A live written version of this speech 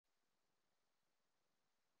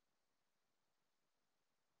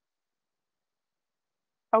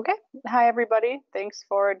Okay. Hi, everybody. Thanks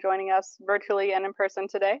for joining us virtually and in person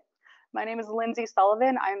today. My name is Lindsey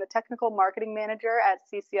Sullivan. I am the Technical Marketing Manager at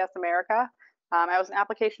CCS America. I was an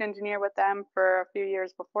application engineer with them for a few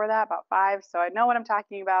years before that, about 5. So I know what I'm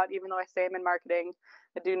talking about, even though I say I'm in marketing.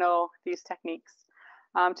 I do know these techniques.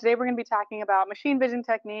 Today, we're going to be talking about machine vision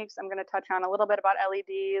techniques. I'm going to touch on a little bit about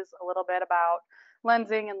LEDs, a little bit about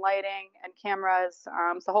lensing and lighting and cameras.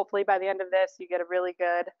 So hopefully by the end of this, you get a really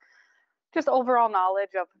good just overall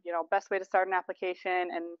knowledge of, best way to start an application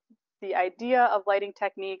and the idea of lighting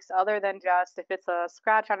techniques other than just if it's a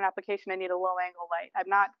scratch on an application, I need a low angle light.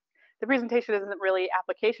 The presentation isn't really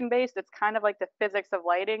application based. It's kind of like the physics of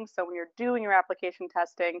lighting. So when you're doing your application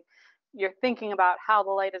testing, you're thinking about how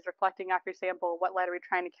the light is reflecting off your sample, what light are we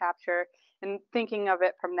trying to capture, and thinking of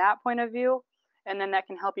it from that point of view. And then that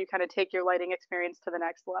can help you kind of take your lighting experience to the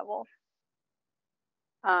next level.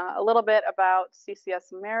 A little bit about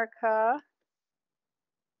CCS America.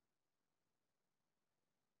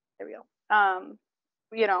 There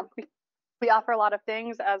we go. We offer a lot of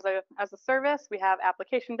things as a service. We have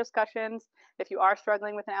application discussions. If you are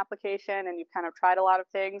struggling with an application and you've kind of tried a lot of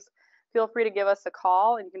things, feel free to give us a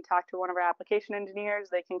call and you can talk to one of our application engineers.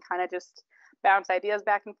 They can kind of just bounce ideas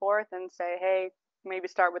back and forth and say, hey, maybe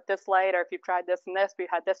start with this light, or if you've tried this and this, we've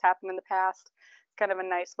had this happen in the past. It's kind of a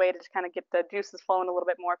nice way to just kind of get the juices flowing a little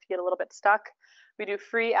bit more if you get a little bit stuck. We do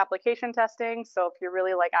free application testing. So if you're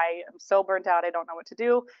really like, I am so burnt out, I don't know what to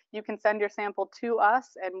do, you can send your sample to us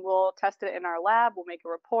and we'll test it in our lab. We'll make a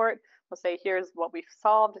report. We'll say, here's what we've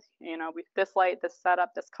solved, this light, this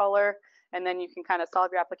setup, this color, and then you can kind of solve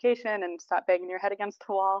your application and stop banging your head against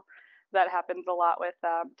the wall. That happens a lot with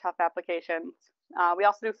tough applications. We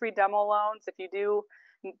also do free demo loans. If you do,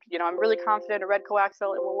 I'm really confident a red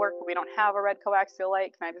coaxial, it will work, but we don't have a red coaxial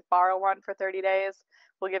light. Can I just borrow one for 30 days?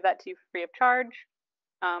 We'll give that to you free of charge.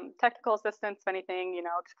 Technical assistance, if anything,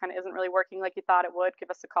 just kind of isn't really working like you thought it would,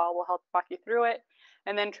 give us a call. We'll help walk you through it.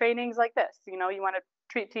 And then trainings like this, you want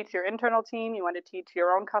to teach your internal team, you want to teach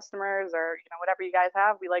your own customers, or whatever you guys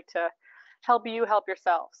have. We like to help you help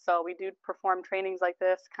yourself. So we do perform trainings like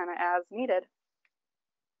this kind of as needed.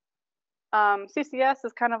 CCS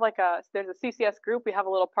is kind of like there's a CCS group. We have a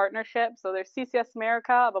little partnership. So there's CCS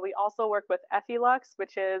America, but we also work with Effilux,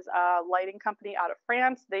 which is a lighting company out of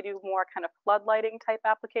France. They do more kind of flood lighting type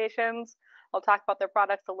applications. I'll talk about their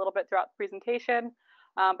products a little bit throughout the presentation,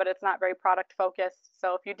 but it's not very product focused.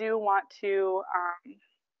 So if you do want to,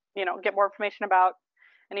 get more information about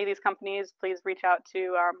any of these companies, please reach out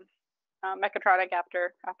to Mechatronic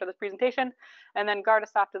after this presentation. And then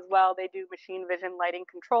Gardasoft as well. They do machine vision lighting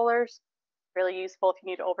controllers. Really useful if you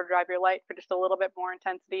need to overdrive your light for just a little bit more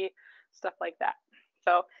intensity, stuff like that.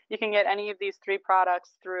 So you can get any of these 3 products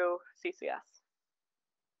through CCS.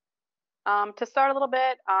 To start a little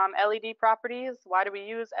bit, LED properties. Why do we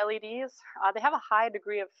use LEDs? They have a high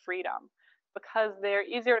degree of freedom because they're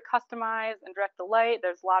easier to customize and direct the light.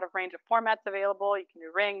 There's a lot of range of formats available. You can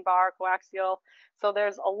do ring, bar, coaxial. So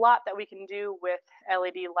there's a lot that we can do with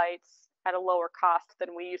LED lights at a lower cost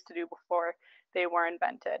than we used to do before they were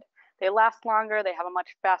invented. They last longer, they have a much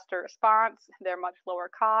faster response, they're much lower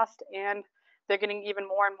cost, and they're getting even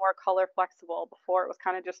more and more color flexible. Before it was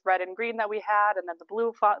kind of just red and green that we had, and then the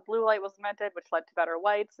blue light was invented, which led to better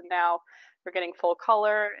lights, and now we're getting full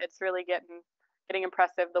color. It's really getting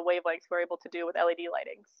impressive, the wavelengths we're able to do with LED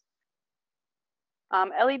lightings.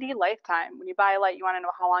 LED lifetime. When you buy a light, you want to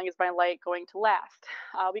know how long is my light going to last.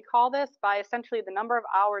 We call this by essentially the number of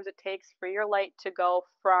hours it takes for your light to go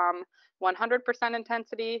from 100%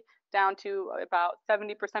 intensity down to about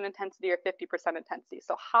 70% intensity or 50% intensity.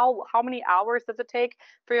 So how many hours does it take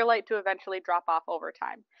for your light to eventually drop off over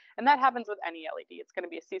time? And that happens with any LED. It's going to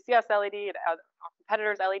be a CCS LED,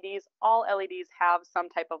 competitors' LEDs. All LEDs have some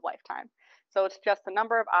type of lifetime. So it's just the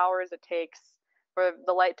number of hours it takes for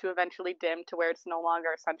the light to eventually dim to where it's no longer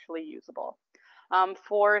essentially usable.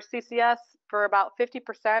 For CCS, for about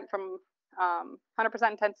 50% from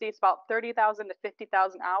 100% intensity, it's about 30,000 to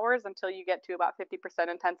 50,000 hours until you get to about 50%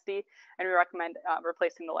 intensity, and we recommend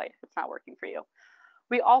replacing the light if it's not working for you.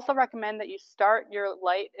 We also recommend that you start your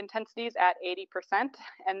light intensities at 80%,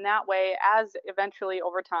 and that way, as eventually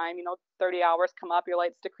over time, 30 hours come up, your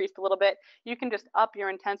light's decreased a little bit, you can just up your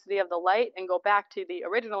intensity of the light and go back to the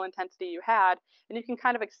original intensity you had, and you can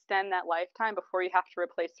kind of extend that lifetime before you have to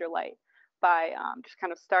replace your light by just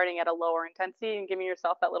kind of starting at a lower intensity and giving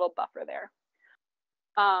yourself that little buffer there.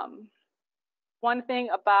 One thing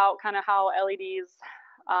about kind of how LEDs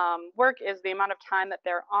work is the amount of time that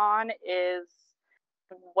they're on is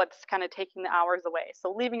what's kind of taking the hours away.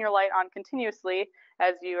 So leaving your light on continuously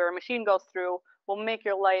as your machine goes through will make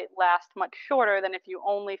your light last much shorter than if you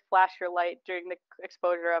only flash your light during the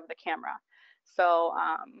exposure of the camera. So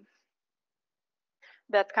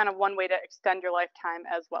that's kind of one way to extend your lifetime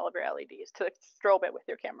as well of your LEDs, to strobe it with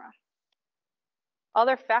your camera.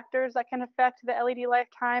 Other factors that can affect the LED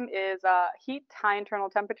lifetime is heat, high internal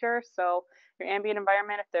temperature. So your ambient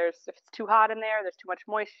environment, if it's too hot in there, there's too much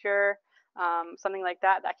moisture, something like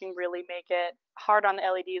that, that can really make it hard on the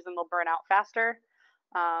LEDs and they'll burn out faster.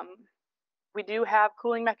 We do have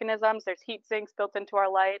cooling mechanisms. There's heat sinks built into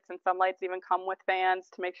our lights, and some lights even come with fans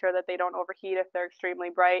to make sure that they don't overheat if they're extremely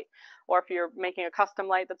bright. Or if you're making a custom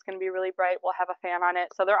light that's going to be really bright, we'll have a fan on it.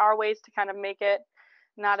 So there are ways to kind of make it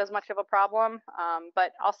not as much of a problem.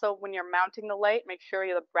 But also when you're mounting the light, make sure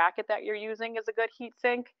the bracket that you're using is a good heat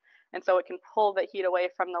sink. And so it can pull the heat away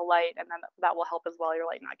from the light, and then that will help as well your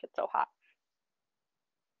light not get so hot.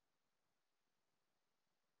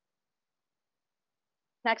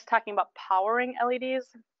 Next, talking about powering LEDs,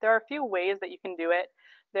 there are a few ways that you can do it.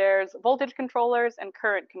 There's voltage controllers and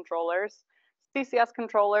current controllers. CCS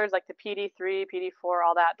controllers like the PD3, PD4,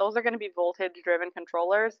 all that, those are going to be voltage-driven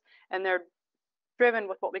controllers, and they're driven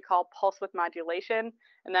with what we call pulse width modulation,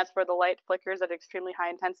 and that's where the light flickers at extremely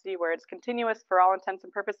high intensity, where it's continuous for all intents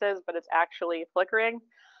and purposes, but it's actually flickering.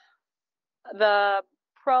 The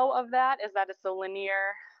pro of that is that it's a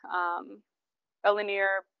linear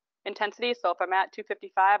intensity. So if I'm at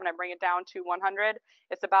 255 and I bring it down to 100,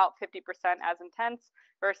 it's about 50% as intense,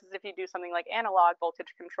 versus if you do something like analog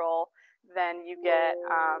voltage control, then you get,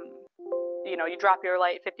 you drop your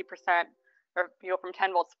light 50%, or you go from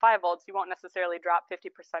 10 volts to 5 volts, you won't necessarily drop 50%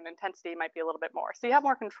 intensity, it might be a little bit more. So you have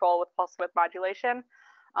more control with pulse width modulation.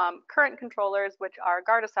 Current controllers, which are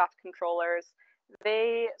Gardasoft controllers,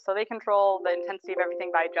 they control the intensity of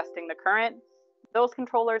everything by adjusting the current. Those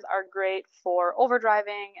controllers are great for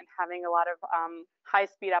overdriving and having a lot of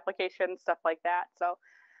high-speed applications, stuff like that. So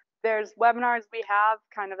there's webinars we have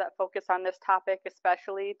kind of that focus on this topic,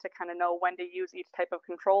 especially to kind of know when to use each type of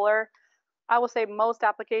controller. I will say most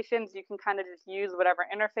applications, you can kind of just use whatever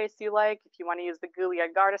interface you like. If you want to use the GUI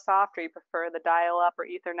on Gardasoft, or you prefer the dial-up or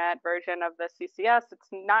Ethernet version of the CCS, it's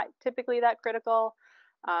not typically that critical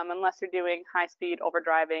unless you're doing high-speed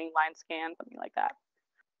overdriving, line scan, something like that.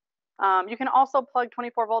 You can also plug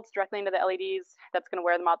 24 volts directly into the LEDs. That's going to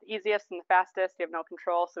wear them out the easiest and the fastest. You have no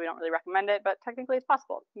control, so we don't really recommend it, but technically it's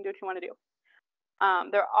possible. You can do what you want to do.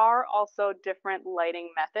 There are also different lighting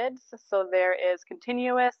methods. So there is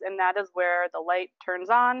continuous, and that is where the light turns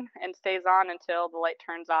on and stays on until the light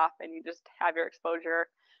turns off, and you just have your exposure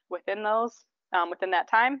within that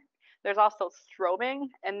time. There's also strobing,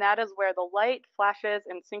 and that is where the light flashes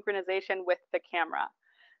in synchronization with the camera.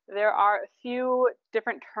 There are a few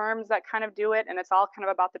different terms that kind of do it, and it's all kind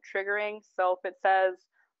of about the triggering. So if it says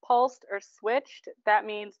pulsed or switched, that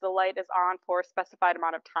means the light is on for a specified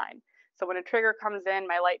amount of time. So when a trigger comes in,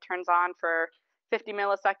 my light turns on for 50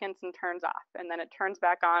 milliseconds and turns off, and then it turns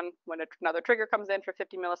back on when another trigger comes in for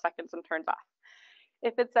 50 milliseconds and turns off.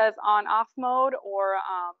 If it says on-off mode, or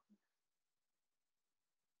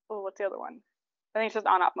what's the other one? I think it's just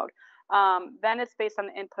on-off mode. Then it's based on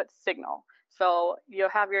the input signal. So you'll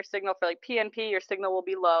have your signal for like PNP, your signal will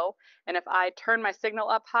be low. And if I turn my signal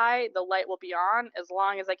up high, the light will be on as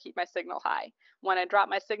long as I keep my signal high. When I drop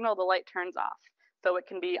my signal, the light turns off. So it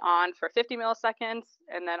can be on for 50 milliseconds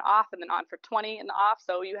and then off, and then on for 20 and off.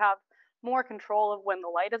 So you have more control of when the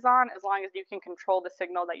light is on, as long as you can control the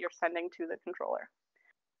signal that you're sending to the controller.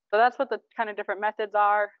 So that's what the kind of different methods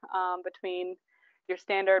are between your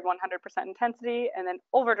standard 100% intensity, and then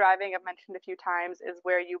overdriving, I've mentioned a few times, is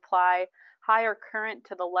where you apply higher current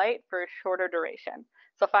to the light for a shorter duration.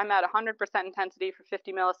 So if I'm at 100% intensity for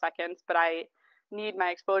 50 milliseconds, but I need my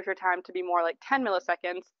exposure time to be more like 10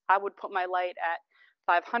 milliseconds, I would put my light at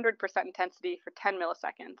 500% intensity for 10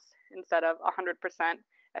 milliseconds instead of 100%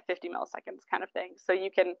 at 50 milliseconds kind of thing. So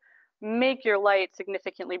you can make your light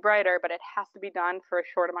significantly brighter, but it has to be done for a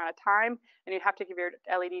short amount of time, and you have to give your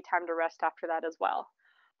LED time to rest after that as well.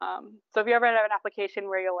 So if you ever have an application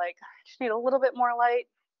where you're like, I just need a little bit more light,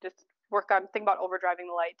 just think about overdriving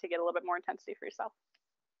the light to get a little bit more intensity for yourself.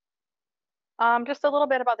 Just a little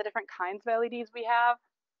bit about the different kinds of LEDs we have.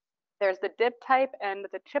 There's the dip type and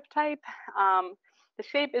the chip type. The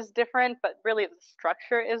shape is different, but really the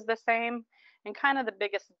structure is the same. And kind of the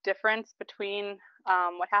biggest difference between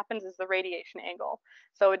what happens is the radiation angle.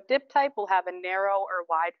 So a dip type will have a narrow or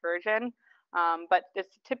wide version, but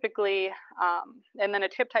it's typically, and then a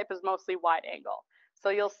chip type is mostly wide angle. So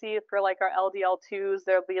you'll see for like our LDL2s,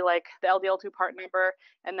 there'll be like the LDL2 part number,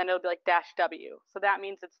 and then it'll be like -W. So that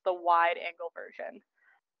means it's the wide angle version.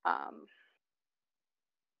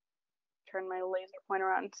 turn my laser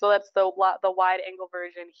pointer on. So that's the wide angle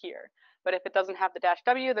version here. But if it doesn't have the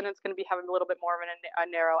 -W, then it's going to be having a little bit more of a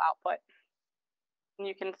narrow output. And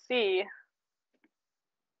you can see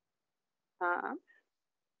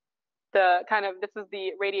this is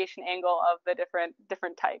the radiation angle of the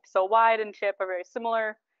different types. So wide and chip are very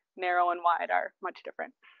similar. Narrow and wide are much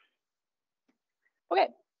different. Okay,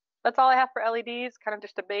 that's all I have for LEDs, kind of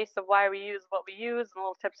just a base of why we use what we use and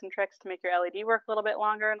little tips and tricks to make your LED work a little bit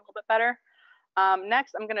longer and a little bit better.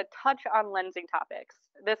 Next, I'm going to touch on lensing topics.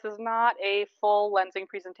 This is not a full lensing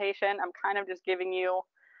presentation. I'm kind of just giving you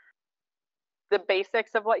the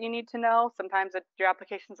basics of what you need to know. Sometimes your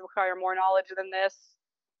applications require more knowledge than this.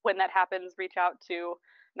 When that happens, reach out to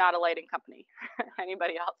not a lighting company,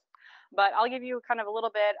 anybody else. But I'll give you kind of a little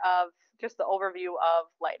bit of just the overview of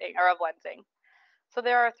lighting or of lensing. So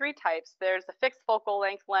there are three types. There's a fixed focal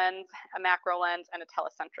length lens, a macro lens, and a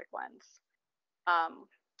telecentric lens.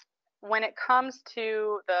 When it comes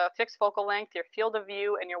to the fixed focal length, your field of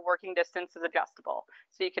view and your working distance is adjustable.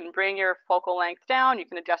 So you can bring your focal length down, you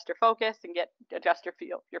can adjust your focus and adjust your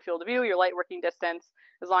field of view, your light working distance,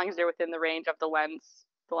 as long as you're within the range of the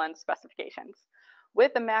lens specifications.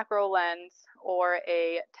 With a macro lens or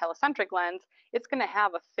a telecentric lens, it's going to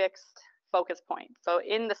have a fixed focus point. So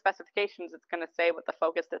in the specifications, it's going to say what the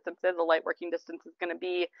focus distance is. The light working distance is going to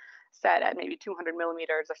be set at maybe 200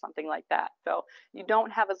 millimeters or something like that. So you don't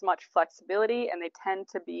have as much flexibility, and they tend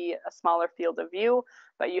to be a smaller field of view,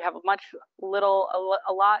 but you have a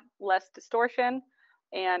lot less distortion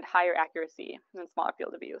and higher accuracy than smaller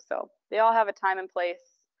field of view. So they all have a time and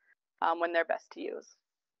place when they're best to use.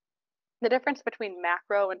 The difference between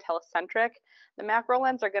macro and telecentric, the macro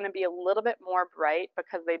lens are going to be a little bit more bright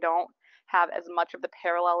because they don't have as much of the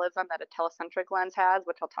parallelism that a telecentric lens has,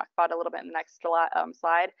 which I'll talk about a little bit in the next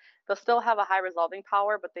slide. They'll still have a high resolving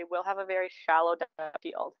power, but they will have a very shallow depth of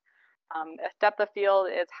field. Depth of field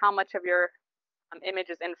is how much of your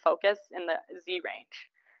image is in focus in the Z range.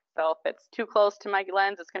 So if it's too close to my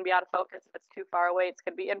lens, it's going to be out of focus. If it's too far away, it's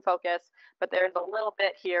going to be in focus. But there's a little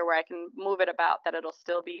bit here where I can move it about that it'll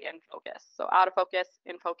still be in focus. So out of focus,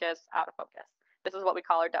 in focus, out of focus. This is what we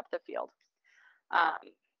call our depth of field.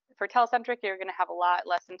 For telecentric, you're going to have a lot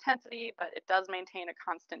less intensity, but it does maintain a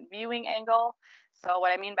constant viewing angle. So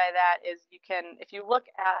what I mean by that is you can, if you look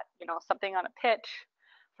at something on a pitch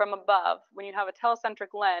from above, when you have a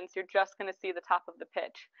telecentric lens, you're just going to see the top of the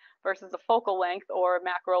pitch, versus a focal length or a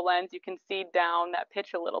macro lens, you can see down that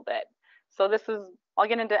pitch a little bit. So I'll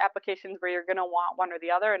get into applications where you're going to want one or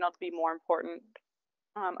the other, and it'll be more important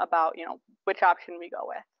about which option we go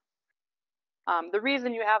with. The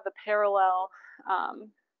reason you have the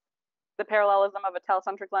parallelism of a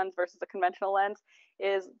telecentric lens versus a conventional lens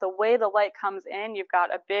is the way the light comes in. You've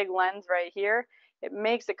got a big lens right here. It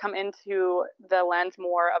makes it come into the lens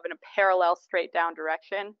more of in a parallel straight down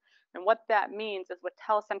direction. And what that means is with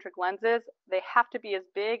telecentric lenses, they have to be as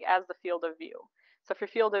big as the field of view. So if your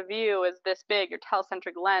field of view is this big, your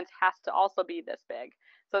telecentric lens has to also be this big.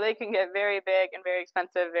 So they can get very big and very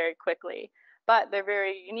expensive very quickly. But they're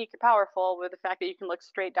very unique and powerful with the fact that you can look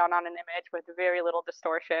straight down on an image with very little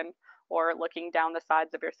distortion or looking down the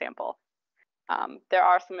sides of your sample. There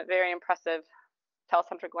are some very impressive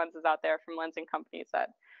telecentric lenses out there from lensing companies that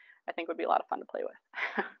I think would be a lot of fun to play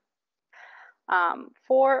with.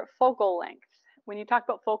 For focal length, when you talk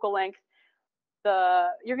about focal length,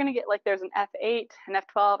 you're going to get there's an f8, an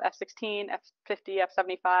f12, f16, f50,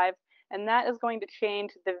 f75, and that is going to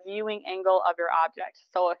change the viewing angle of your object.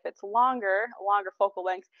 So if it's a longer focal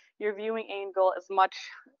length, your viewing angle is much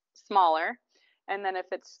smaller. And then if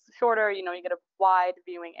it's shorter, you get a wide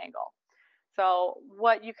viewing angle. So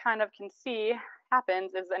what you kind of can see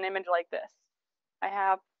happens is an image like this.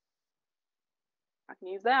 I can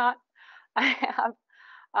use that. I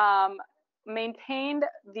have maintained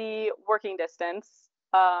the working distance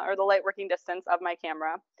or the light working distance of my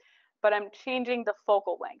camera, but I'm changing the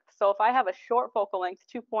focal length. So if I have a short focal length,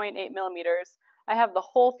 2.8 millimeters, I have the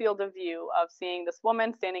whole field of view of seeing this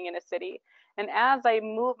woman standing in a city. And as I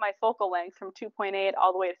move my focal length from 2.8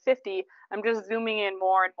 all the way to 50, I'm just zooming in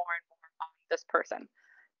more and more and more on this person.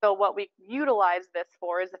 So what we utilize this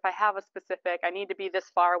for is if I have a specific, I need to be this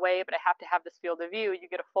far away, but I have to have this field of view, you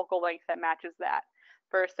get a focal length that matches that.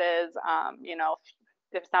 Versus,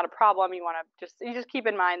 if it's not a problem, you just keep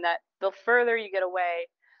in mind that the further you get away,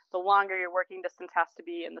 the longer your working distance has to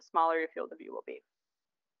be and the smaller your field of view will be.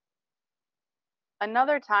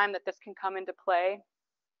 Another time that this can come into play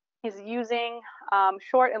is using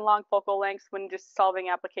short and long focal lengths when just solving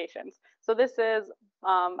applications. So this is,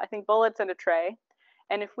 I think, bullets in a tray.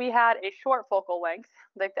 And if we had a short focal length,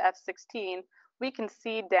 like the f16, we can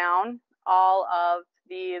see down all of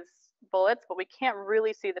these bullets, but we can't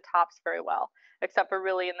really see the tops very well, except for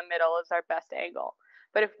really in the middle is our best angle.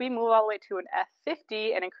 But if we move all the way to an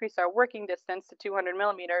f50 and increase our working distance to 200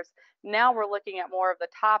 millimeters, now we're looking at more of the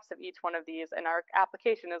tops of each one of these, and our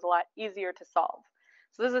application is a lot easier to solve.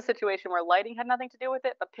 So this is a situation where lighting had nothing to do with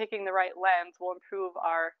it, but picking the right lens will improve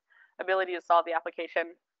our ability to solve the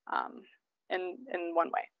application in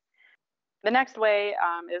one way. The next way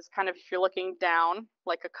is kind of if you're looking down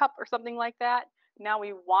like a cup or something like that. Now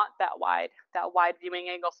we want that wide viewing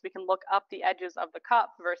angle so we can look up the edges of the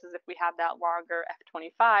cup versus if we have that longer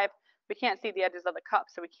f25, we can't see the edges of the cup,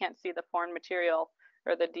 so we can't see the foreign material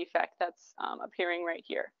or the defect that's appearing right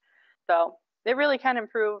here. So they really can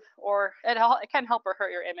improve, or it can help or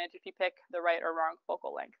hurt your image if you pick the right or wrong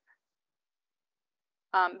focal length.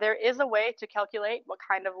 There is a way to calculate what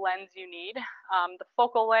kind of lens you need. The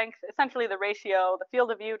focal length, essentially the ratio, the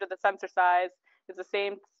field of view to the sensor size is the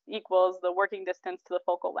same, equals the working distance to the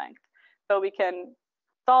focal length. So we can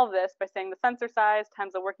solve this by saying the sensor size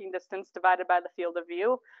times the working distance divided by the field of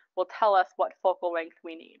view will tell us what focal length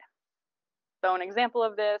we need. So an example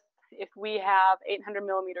of this, if we have 800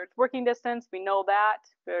 millimeters working distance, we know that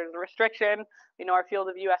there's a restriction. We know our field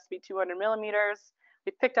of view has to be 200 millimeters.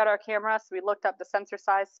 We picked out our camera, so we looked up the sensor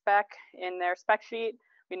size spec in their spec sheet.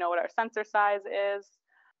 We know what our sensor size is.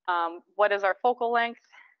 What is our focal length?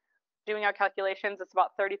 Doing our calculations, it's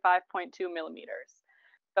about 35.2 millimeters.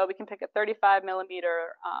 So we can pick a 35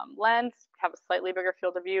 millimeter lens, have a slightly bigger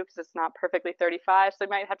field of view because it's not perfectly 35. So we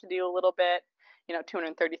might have to do a little bit,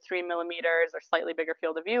 233 millimeters or slightly bigger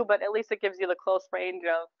field of view, but at least it gives you the close range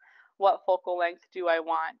of what focal length do I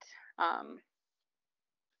want,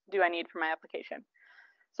 do I need for my application.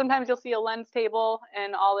 Sometimes you'll see a lens table,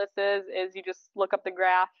 and all this is you just look up the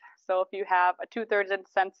graph. So if you have a 2/3 inch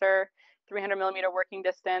sensor, 300 millimeter working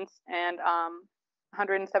distance, and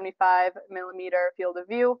 175 millimeter field of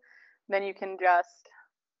view, then you can just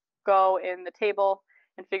go in the table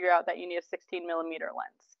and figure out that you need a 16 millimeter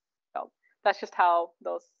lens. So that's just how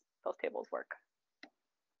those tables work.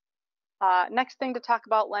 Next thing to talk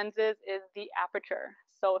about lenses is the aperture.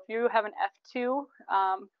 So if you have an f2,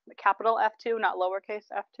 capital F2, not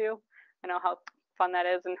lowercase f2, I know how fun that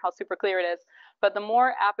is and how super clear it is. But the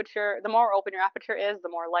more open your aperture is, the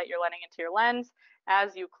more light you're letting into your lens.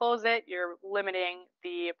 As you close it, you're limiting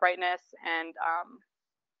the brightness and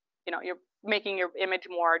you're making your image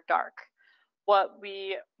more dark.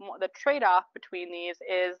 The trade-off between these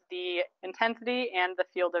is the intensity and the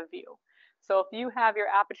field of view. So if you have your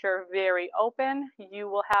aperture very open, you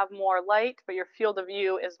will have more light, but your field of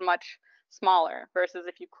view is much smaller, versus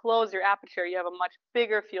if you close your aperture, you have a much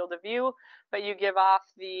bigger field of view, but you give off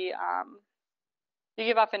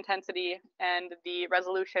intensity, and the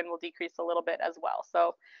resolution will decrease a little bit as well.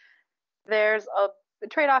 So there's a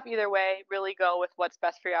trade-off either way. Really go with what's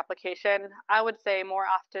best for your application. I would say more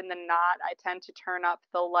often than not, I tend to turn up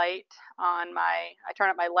the light I turn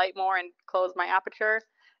up my light more and close my aperture,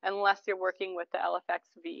 unless you're working with the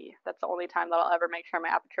LFX-V. That's the only time that I'll ever make sure my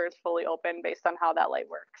aperture is fully open based on how that light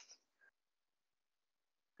works.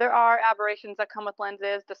 There are aberrations that come with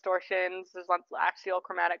lenses, distortions, there's lots of axial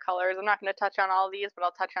chromatic colors. I'm not going to touch on all of these, but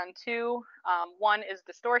I'll touch on two. One is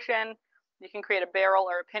distortion. You can create a barrel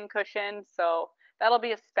or a pin cushion. So that'll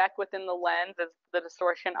be a spec within the lens as the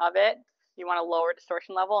distortion of it. You want a lower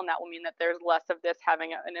distortion level, and that will mean that there's less of this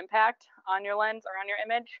having an impact on your lens or on your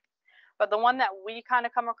image. But the one that we kind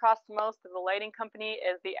of come across most as a lighting company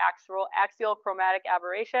is the axial chromatic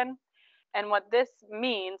aberration. And what this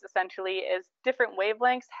means essentially is different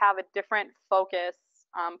wavelengths have a different focus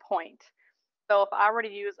point. So if I were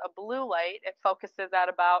to use a blue light, it focuses at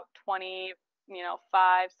about 20,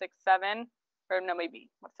 5, 6, 7, or no, maybe,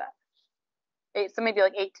 what's that? 8, so maybe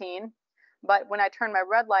like 18. But when I turn my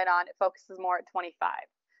red light on, it focuses more at 25.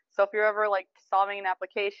 So if you're ever like solving an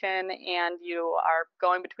application and you are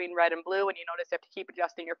going between red and blue and you notice you have to keep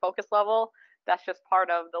adjusting your focus level, that's just part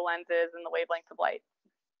of the lenses and the wavelengths of light.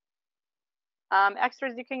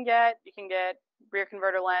 Extras you can get rear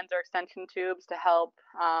converter lens or extension tubes to help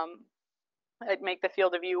make the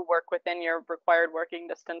field of view work within your required working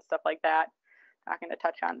distance, stuff like that. Not going to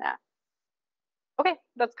touch on that. Okay,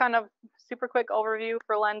 that's kind of super quick overview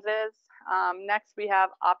for lenses. Next, we have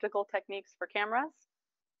optical techniques for cameras.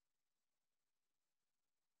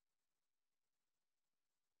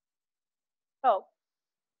 So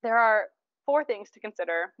there are 4 things to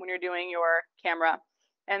consider when you're doing your camera,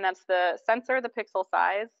 and that's the sensor, the pixel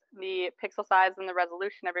size and the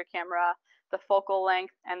resolution of your camera, the focal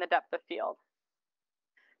length, and the depth of field.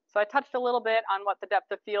 So I touched a little bit on what the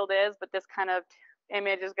depth of field is, but this kind of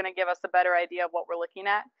image is going to give us a better idea of what we're looking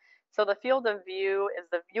at. So the field of view is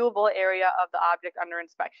the viewable area of the object under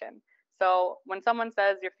inspection. So when someone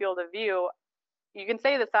says your field of view, you can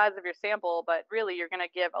say the size of your sample, but really you're going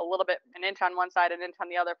to give a little bit, an inch on one side, an inch on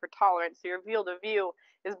the other for tolerance. So your field of view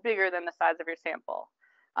is bigger than the size of your sample.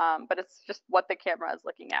 But it's just what the camera is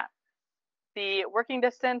looking at. The working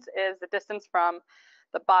distance is the distance from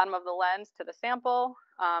the bottom of the lens to the sample.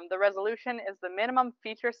 The resolution is the minimum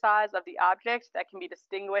feature size of the object that can be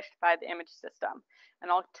distinguished by the image system.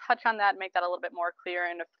 And I'll touch on that and make that a little bit more clear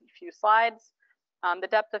in a few slides. The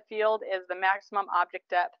depth of field is the maximum object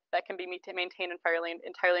depth that can be maintained entirely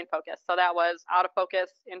in focus. So that was out of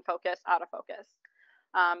focus, in focus, out of focus.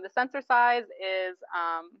 The sensor size is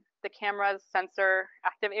the camera's sensor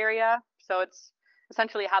active area. So it's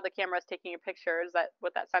essentially how the camera is taking your pictures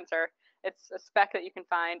with that sensor. It's a spec that you can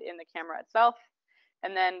find in the camera itself.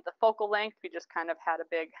 And then the focal length, we just kind of had a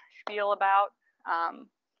big spiel about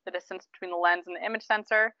the distance between the lens and the image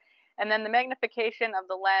sensor. And then the magnification of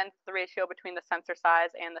the lens, the ratio between the sensor size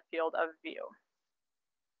and the field of view.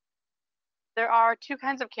 There are two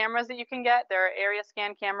kinds of cameras that you can get. There are area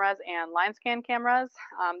scan cameras and line scan cameras.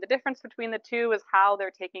 The difference between the two is how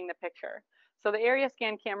they're taking the picture. So the area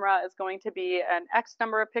scan camera is going to be an X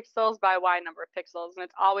number of pixels by Y number of pixels, and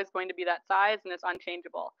it's always going to be that size and it's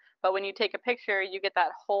unchangeable. But when you take a picture, you get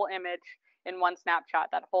that whole image in one snapshot,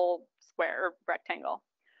 that whole square or rectangle.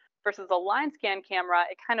 Versus a line scan camera,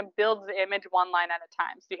 it kind of builds the image one line at a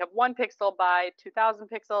time. So you have 1 pixel by 2,000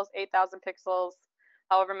 pixels, 8,000 pixels,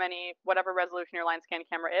 however many, whatever resolution your line scan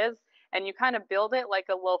camera is, and you kind of build it like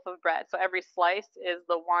a loaf of bread. So every slice is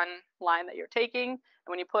the one line that you're taking, and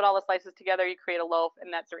when you put all the slices together, you create a loaf,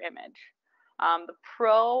 and that's your image. The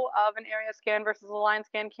pro of an area scan versus a line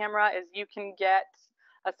scan camera is you can get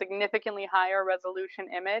a significantly higher resolution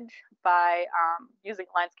image by using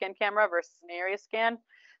a line scan camera versus an area scan.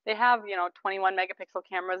 They have, 21 megapixel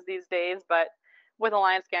cameras these days, but with a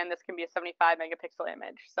line scan, this can be a 75 megapixel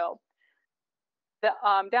image. So the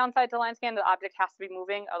downside to line scan, the object has to be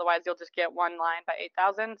moving. Otherwise, you'll just get one line by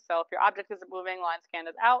 8,000. So if your object isn't moving, line scan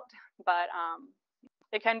is out. But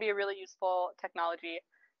it can be a really useful technology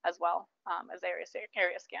as well as area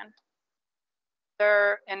scan.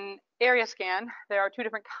 In area scan, there are two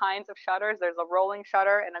different kinds of shutters. There's a rolling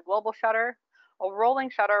shutter and a global shutter. A rolling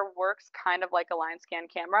shutter works kind of like a line scan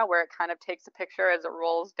camera, where it kind of takes a picture as it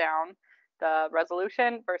rolls down the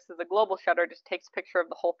resolution, versus a global shutter just takes a picture of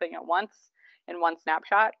the whole thing at once in one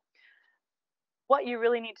snapshot. What you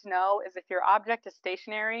really need to know is if your object is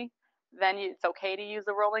stationary, then it's okay to use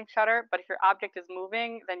a rolling shutter. But if your object is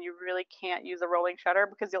moving, then you really can't use a rolling shutter,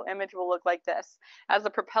 because your image will look like this. As the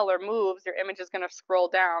propeller moves, your image is going to scroll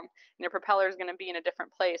down, and your propeller is going to be in a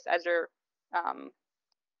different place as your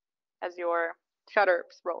shutter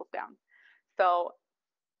rolls down. So,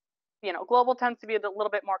 global tends to be a little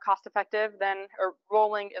bit more cost effective or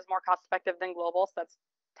rolling is more cost effective than global. So that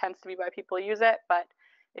tends to be why people use it. But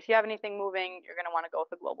if you have anything moving, you're going to want to go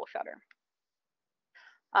with a global shutter.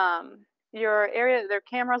 Their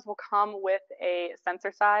cameras will come with a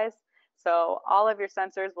sensor size. So all of your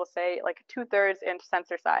sensors will say like a 2/3 inch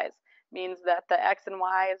sensor size, means that the X and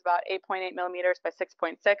Y is about 8.8 millimeters by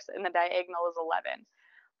 6.6, and the diagonal is 11.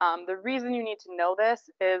 The reason you need to know this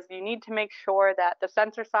is you need to make sure that the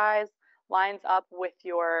sensor size lines up with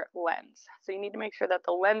your lens. So you need to make sure that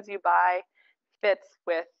the lens you buy fits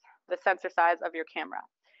with the sensor size of your camera.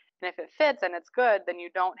 And if it fits and it's good, then you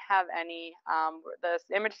don't have any, the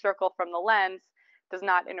image circle from the lens does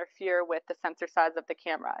not interfere with the sensor size of the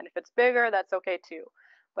camera. And if it's bigger, that's okay too.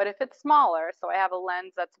 But if it's smaller, so I have a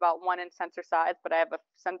lens that's about 1 inch sensor size, but I have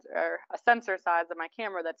a sensor size of my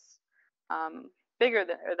camera that's bigger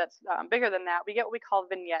than that, we get what we call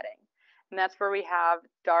vignetting. And that's where we have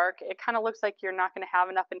dark. It kind of looks like you're not going to have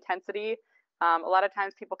enough intensity. A lot of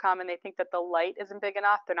times people come and they think that the light isn't big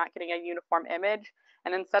enough. They're not getting a uniform image.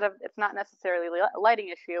 And it's not necessarily a lighting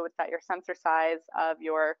issue. It's that your sensor size of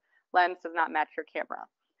your lens does not match your camera.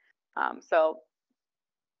 So,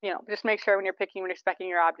 just make sure when you're speccing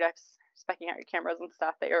your objects, speccing out your cameras and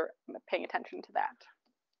stuff, that you're paying attention to that.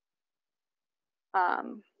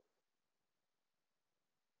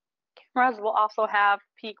 Cameras will also have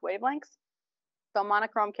peak wavelengths. So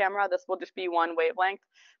monochrome camera, this will just be one wavelength,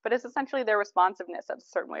 but it's essentially their responsiveness at a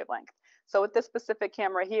certain wavelength. So with this specific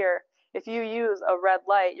camera here, if you use a red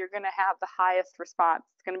light, you're going to have the highest response.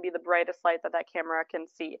 It's going to be the brightest light that camera can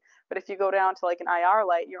see. But if you go down to like an IR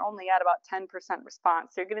light, you're only at about 10%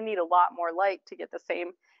 response. So you're going to need a lot more light to get the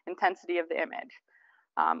same intensity of the image.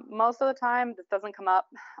 Most of the time, this doesn't come up.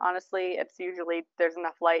 Honestly, it's usually there's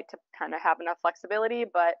enough light to kind of have enough flexibility,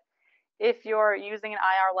 but if you're using an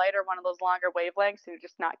IR light or one of those longer wavelengths and you're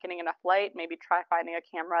just not getting enough light, maybe try finding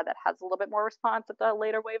a camera that has a little bit more response at the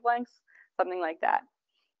later wavelengths, something like that.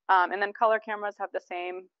 And then color cameras have the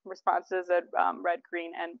same responses at red,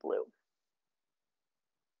 green, and blue.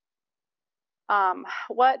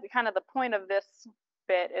 What kind of the point of this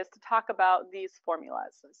bit is to talk about these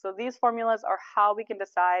formulas. So these formulas are how we can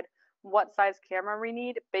decide what size camera we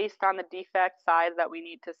need based on the defect size that we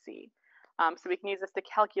need to see. So we can use this to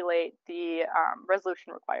calculate the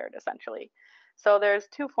resolution required, essentially. So there's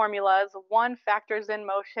two formulas. One factors in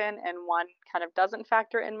motion and one kind of doesn't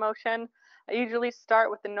factor in motion. I usually start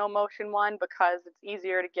with the no motion one because it's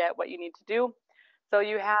easier to get what you need to do. So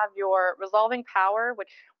you have your resolving power,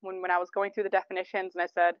 which when I was going through the definitions and I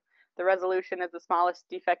said the resolution is the smallest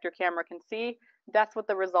defect your camera can see, that's what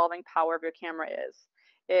the resolving power of your camera is.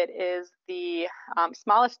 It is the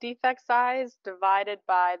smallest defect size divided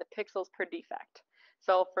by the pixels per defect.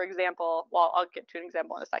 So for example, well, I'll get to an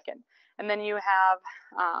example in a second. And then you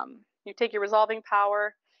have, you take your resolving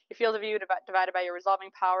power, your field of view divided by your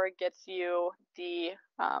resolving power gets you the,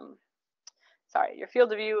 your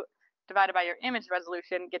field of view divided by your image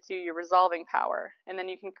resolution gets you your resolving power. And then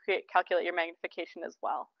you can calculate your magnification as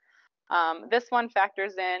well. This one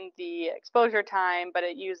factors in the exposure time, but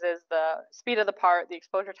it uses the speed of the part, the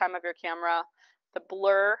exposure time of your camera, the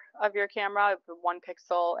blur of your camera, the 1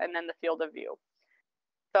 pixel, and then the field of view.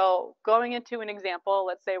 So going into an example,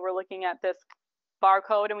 let's say we're looking at this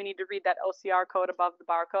barcode and we need to read that OCR code above the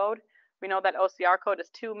barcode. We know that OCR code is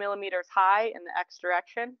 2 millimeters high in the X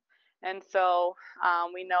direction. And so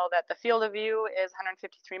we know that the field of view is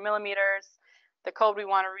 153 millimeters. The code we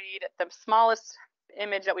want to read, the smallest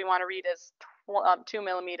image that we want to read is 2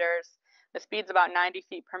 millimeters. The speed's about 90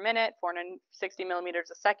 feet per minute, 460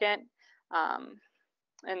 millimeters a second.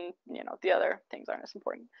 And the other things aren't as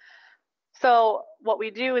important. So what we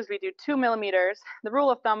do is we do 2 millimeters. The rule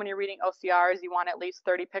of thumb when you're reading OCR is you want at least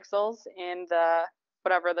 30 pixels in the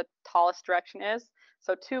whatever the tallest direction is.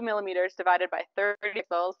 So 2 millimeters divided by 30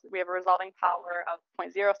 pixels, we have a resolving power of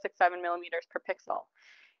 0.067 millimeters per pixel.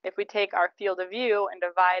 If we take our field of view and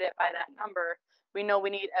divide it by that number, we know we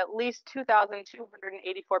need at least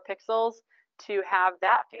 2,284 pixels to have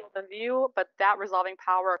that field of view, but that resolving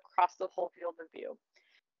power across the whole field of view.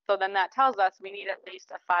 So then that tells us we need at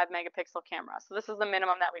least a 5 megapixel camera. So this is the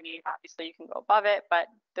minimum that we need. Obviously you can go above it, but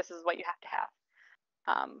this is what you have to have.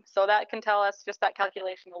 So that can tell us, just that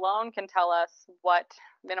calculation alone can tell us what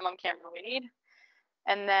minimum camera we need.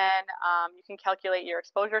 And then you can calculate your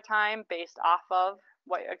exposure time based off of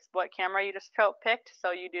what camera you just picked.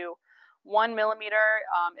 So you do 1 millimeter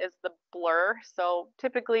is the blur. So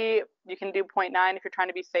typically you can do 0.9 if you're trying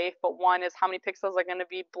to be safe, but 1 is how many pixels are going to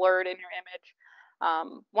be blurred in your image.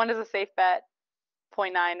 1 is a safe bet.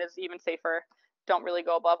 0.9 is even safer. Don't really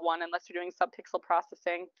go above 1 unless you're doing subpixel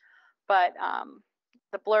processing. But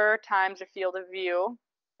the blur times your field of view,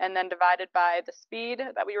 and then divided by the speed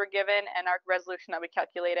that we were given and our resolution that we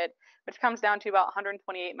calculated, which comes down to about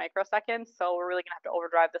 128 microseconds. So we're really going to have to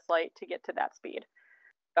overdrive this light to get to that speed.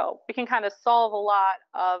 So we can kind of solve a lot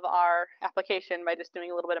of our application by just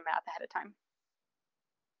doing a little bit of math ahead of time.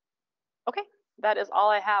 Okay, that is all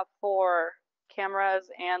I have for cameras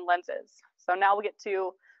and lenses. So now we'll get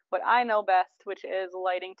to what I know best, which is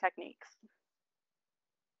lighting techniques.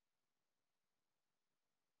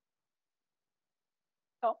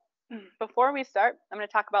 So before we start, I'm going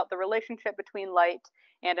to talk about the relationship between light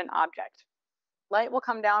and an object. Light will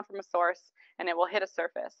come down from a source and it will hit a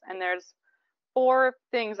surface. And there's 4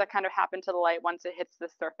 things that kind of happen to the light once it hits the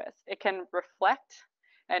surface. It can reflect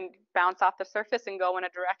and bounce off the surface and go in a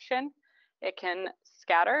direction. It can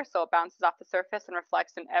scatter, so it bounces off the surface and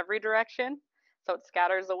reflects in every direction, so it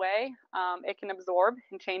scatters away. It can absorb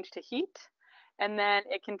and change to heat, and then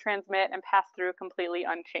it can transmit and pass through completely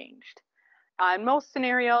unchanged. In most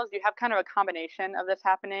scenarios, you have kind of a combination of this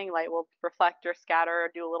happening. Light will reflect or scatter,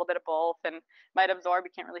 or do a little bit of both, and might absorb,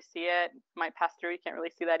 you can't really see it, might pass through, you can't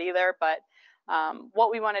really see that either. But what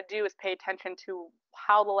we want to do is pay attention to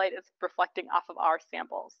how the light is reflecting off of our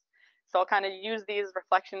samples. So I'll kind of use these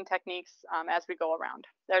reflection techniques as we go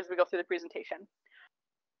through the presentation.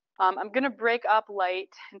 I'm going to break up light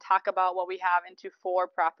and talk about what we have into 4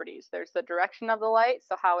 properties. There's the direction of the light,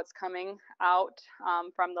 so how it's coming out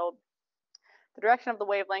from the direction of the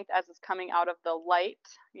wavelength as it's coming out of the light,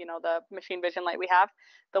 the machine vision light we have,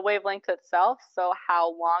 the wavelength itself, so how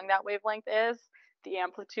long that wavelength is, the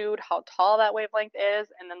amplitude, how tall that wavelength is,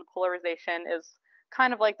 and then the polarization is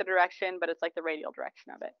kind of like the direction, but it's like the radial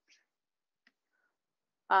direction of it.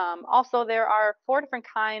 Also, there are 8 different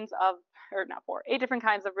kinds of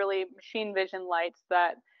really machine vision lights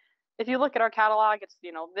that if you look at our catalog, it's,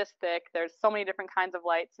 you know, this thick. There's so many different kinds of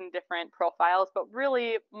lights and different profiles, but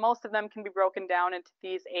really most of them can be broken down into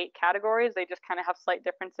these 8 categories. They just kind of have slight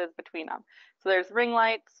differences between them. So there's ring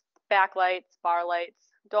lights, backlights, bar lights,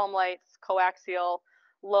 dome lights, coaxial,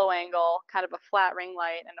 low angle, kind of a flat ring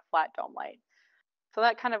light, and a flat dome light. So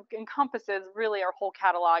that kind of encompasses really our whole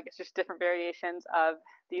catalog. It's just different variations of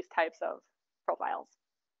these types of profiles.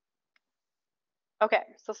 Okay,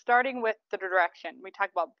 so starting with the direction, we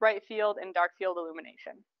talk about bright field and dark field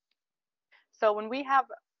illumination. So when we have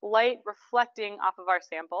light reflecting off of our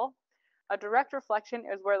sample, a direct reflection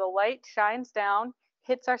is where the light shines down,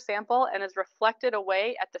 hits our sample, and is reflected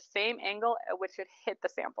away at the same angle at which it hit the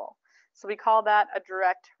sample. So we call that a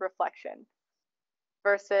direct reflection.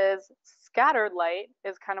 Versus scattered light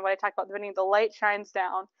is kind of what I talked about at the beginning. The light shines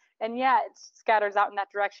down, and yeah, it scatters out in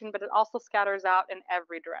that direction, but it also scatters out in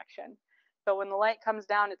every direction. So when the light comes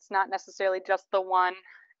down, it's not necessarily just the one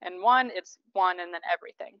and one, it's one and then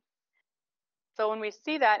everything. So when we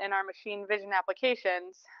see that in our machine vision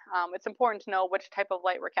applications, it's important to know which type of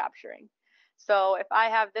light we're capturing. So if I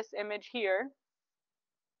have this image here,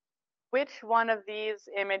 which one of these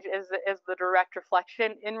images is the direct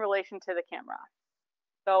reflection in relation to the camera?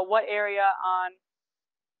 So what area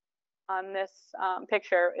on this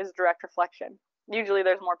picture is direct reflection? Usually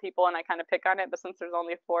there's more people and I kind of pick on it, but since there's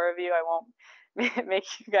only 4 of you, I won't make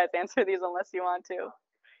you guys answer these unless you want to.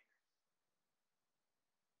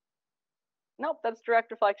 Nope, that's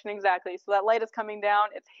direct reflection, exactly. So that light is coming down,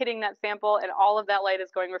 it's hitting that sample, and all of that light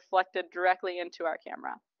is going reflected directly into our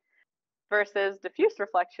camera. Versus diffuse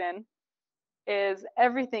reflection is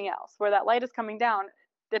everything else. Where that light is coming down,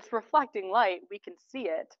 it's reflecting light, we can see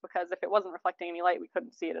it, because if it wasn't reflecting any light, we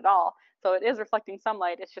couldn't see it at all. So it is reflecting some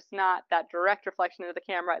light, it's just not that direct reflection into the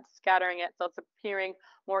camera, it's scattering it, so it's appearing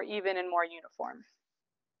more even and more uniform.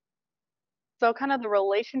 So kind of the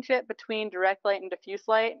relationship between direct light and diffuse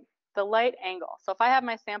light, the light angle. So if I have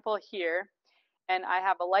my sample here, and I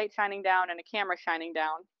have a light shining down and a camera shining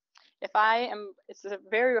down, it's a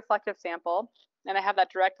very reflective sample, and I have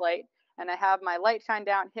that direct light, and I have my light shine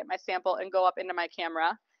down, hit my sample, and go up into my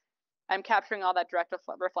camera, I'm capturing all that direct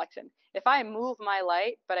reflection. If I move my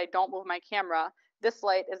light, but I don't move my camera, this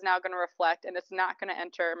light is now going to reflect, and it's not going to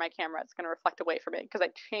enter my camera. It's going to reflect away from it because I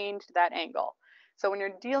changed that angle. So when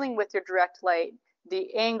you're dealing with your direct light,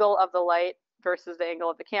 the angle of the light versus the angle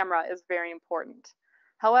of the camera is very important.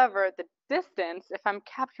 However, the distance, if I'm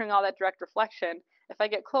capturing all that direct reflection, if I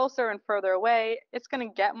get closer and further away, it's going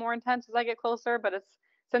to get more intense as I get closer, but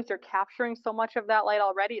since you're capturing so much of that light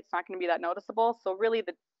already, it's not going to be that noticeable. So really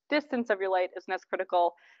the distance of your light isn't as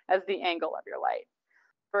critical as the angle of your light.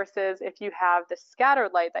 Versus if you have the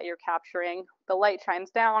scattered light that you're capturing, the light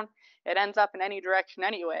shines down, it ends up in any direction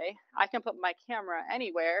anyway. I can put my camera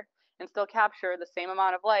anywhere and still capture the same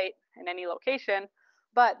amount of light in any location,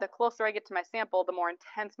 but the closer I get to my sample, the more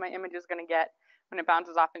intense my image is going to get when it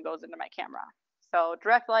bounces off and goes into my camera. So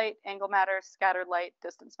direct light, angle matters, scattered light,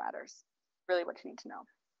 distance matters. Really what you need to know.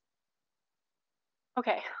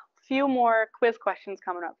 Okay, a few more quiz questions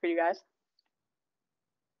coming up for you guys.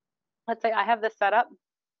 Let's say I have this set up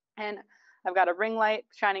and I've got a ring light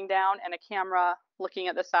shining down and a camera looking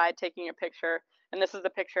at the side taking a picture, and this is the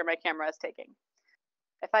picture my camera is taking.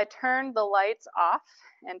 If I turn the lights off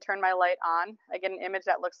and turn my light on, I get an image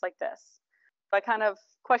that looks like this. So I kind of,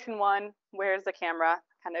 question 1, where's the camera?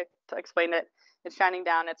 Kind of to explain it, it's shining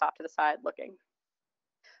down, it's off to the side looking.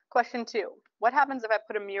 Question 2, what happens if I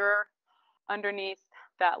put a mirror underneath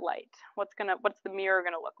that light? What's the mirror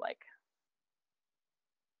gonna look like?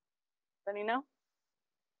 Does any know?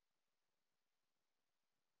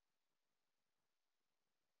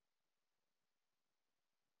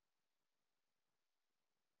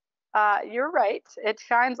 You're right. It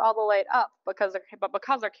shines all the light up because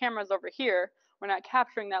our camera's over here, we're not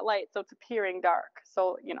capturing that light, so it's appearing dark.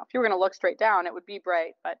 So, you know, if you were going to look straight down, it would be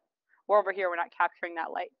bright, but we're over here, we're not capturing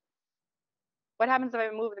that light. What happens if I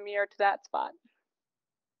move the mirror to that spot?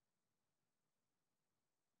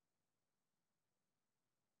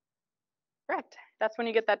 Correct. That's when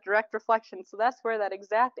you get that direct reflection. So that's where that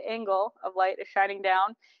exact angle of light is shining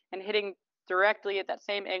down and hitting directly at that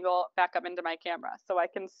same angle back up into my camera. So I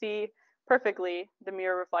can see perfectly the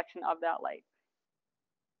mirror reflection of that light.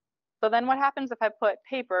 So then what happens if I put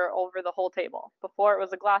paper over the whole table? Before it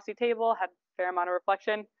was a glossy table, had a fair amount of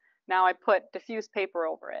reflection. Now I put diffuse paper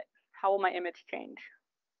over it. How will my image change?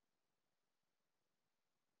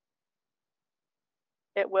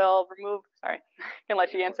 It will remove, sorry, I can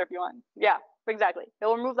let you answer if you want. Yeah, exactly. It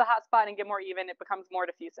will remove the hot spot and get more even. It becomes more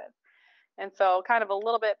diffusive. And so kind of a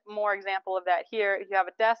little bit more example of that here. You have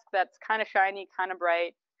a desk that's kind of shiny, kind of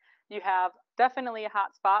bright. You have definitely a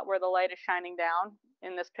hot spot where the light is shining down.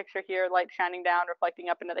 In this picture here, light shining down, reflecting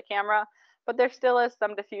up into the camera, but there still is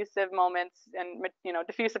some diffusive moments and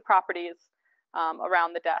diffusive properties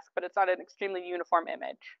around the desk, but it's not an extremely uniform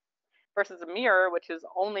image. Versus a mirror, which is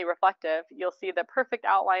only reflective, you'll see the perfect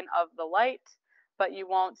outline of the light, but you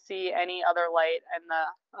won't see any other light in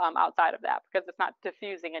the outside of that because it's not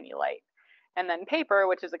diffusing any light. And then paper,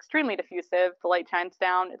 which is extremely diffusive, the light shines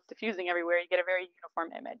down, it's diffusing everywhere, you get a very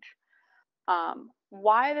uniform image.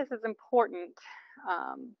 Why this is important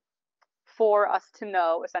for us to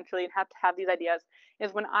know, essentially, and have to have these ideas,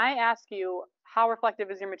 is when I ask you, how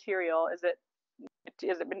reflective is your material? Is it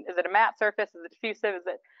a matte surface? Is it diffusive?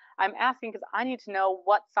 I'm asking because I need to know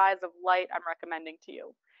what size of light I'm recommending to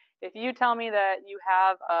you. If you tell me that you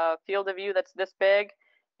have a field of view that's this big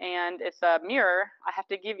and it's a mirror, I have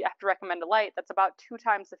to recommend a light that's about 2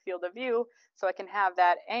 times the field of view, so I can have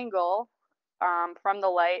that angle from the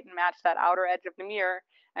light and match that outer edge of the mirror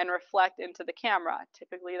and reflect into the camera.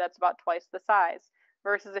 Typically, that's about twice the size.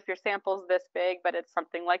 Versus if your sample's this big, but it's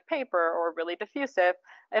something like paper or really diffusive,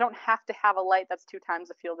 I don't have to have a light that's 2 times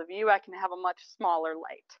the field of view. I can have a much smaller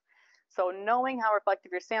light. So knowing how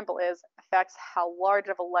reflective your sample is affects how large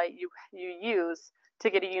of a light you use to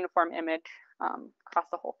get a uniform image across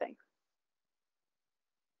the whole thing.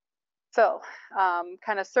 So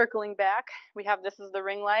kind of circling back, we have this is the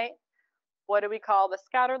ring light. What do we call the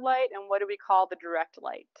scattered light and what do we call the direct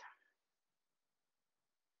light?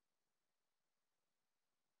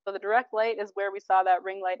 So the direct light is where we saw that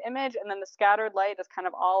ring light image, and then the scattered light is kind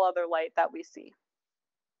of all other light that we see.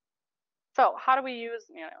 So how do we use,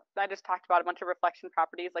 I just talked about a bunch of reflection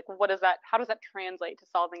properties, like how does that translate to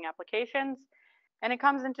solving applications? And it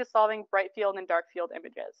comes into solving bright field and dark field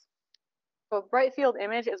images. So a bright field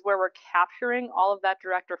image is where we're capturing all of that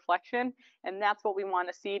direct reflection, and that's what we want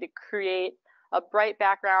to see to create a bright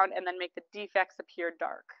background and then make the defects appear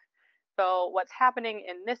dark. So what's happening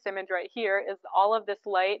in this image right here is all of this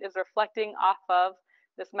light is reflecting off of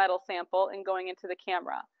this metal sample and going into the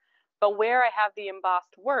camera. But where I have the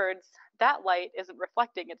embossed words, that light isn't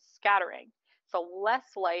reflecting, it's scattering. So less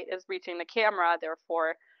light is reaching the camera,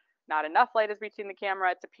 therefore not enough light is reaching the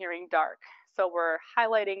camera, it's appearing dark. So we're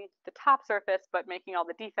highlighting the top surface, but making all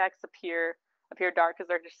the defects appear dark because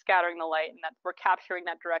they're just scattering the light, and we're capturing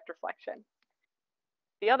that direct reflection.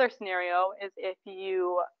 The other scenario is if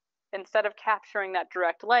you, instead of capturing that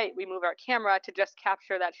direct light, we move our camera to just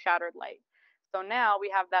capture that shattered light. So now we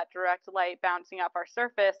have that direct light bouncing off our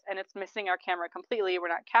surface and it's missing our camera completely. We're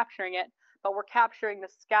not capturing it, but we're capturing the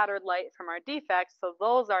scattered light from our defects. So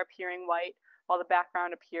those are appearing white while the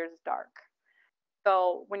background appears dark.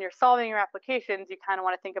 So when you're solving your applications, you kind of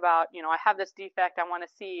want to think about, I have this defect I want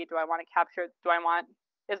to see. Do I want to capture,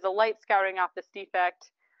 is the light scattering off this defect?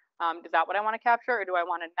 Is that what I want to capture? Or do I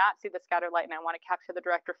want to not see the scattered light and I want to capture the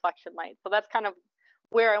direct reflection light? So that's kind of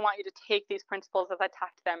where I want you to take these principles as I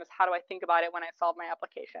talk to them, is how do I think about it when I solve my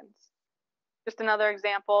applications. Just another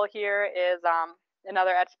example here is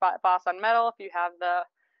another etch boss on metal. If you have the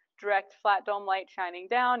direct flat dome light shining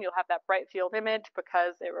down, you'll have that bright field image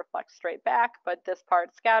because it reflects straight back, but this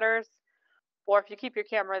part scatters. Or if you keep your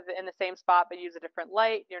camera in the same spot but use a different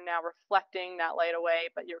light, you're now reflecting that light away,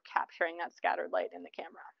 but you're capturing that scattered light in the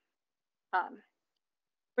camera.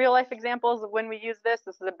 Real life examples of when we use this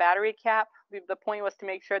is a battery cap. The point was to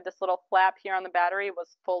make sure this little flap here on the battery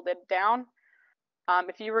was folded down.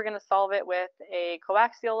 If you were going to solve it with a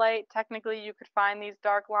coaxial light, technically you could find these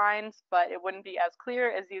dark lines, but it wouldn't be as clear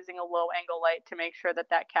as using a low angle light to make sure that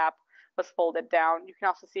that cap was folded down. You can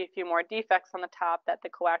also see a few more defects on the top that the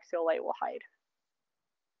coaxial light will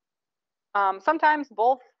hide. Sometimes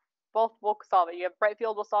both will solve it. You have bright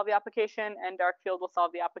field will solve the application and dark field will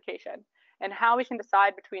solve the application. And how we can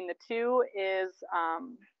decide between the two is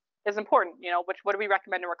important. What do we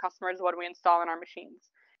recommend to our customers? What do we install in our machines?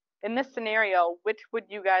 In this scenario, which would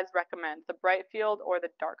you guys recommend, the bright field or the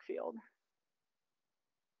dark field?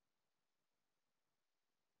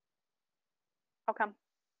 How come?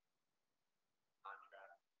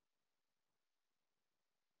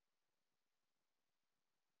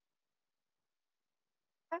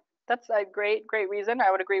 That's a great reason.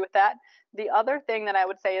 I would agree with that. The other thing that I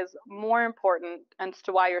would say is more important, and as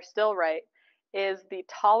to why you're still right, is the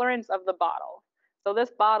tolerance of the bottle. So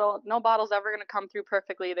this bottle, no bottle's ever going to come through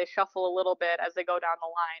perfectly. They shuffle a little bit as they go down the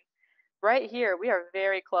line. Right here, we are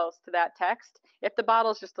very close to that text. If the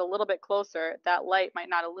bottle's just a little bit closer, that light might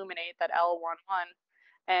not illuminate that L11,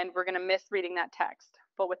 and we're going to miss reading that text.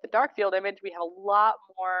 But with the dark field image, we have a lot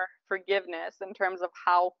more forgiveness in terms of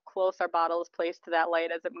how close our bottle is placed to that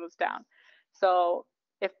light as it moves down. So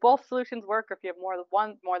if both solutions work, or if you have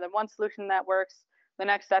more than one solution that works, The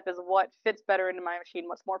next step is what fits better into my machine,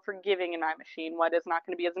 what's more forgiving in my machine, what is not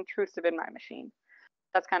going to be as intrusive in my machine.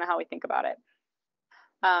 That's kind of how we think about it.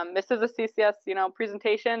 This is a CCS,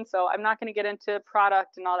 presentation, so I'm not going to get into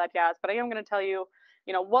product and all that jazz, but I am going to tell you,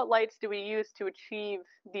 what lights do we use to achieve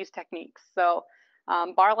these techniques. So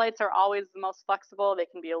bar lights are always the most flexible. They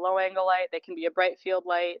can be a low angle light, they can be a bright field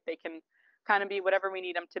light, they can kind of be whatever we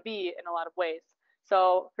need them to be in a lot of ways.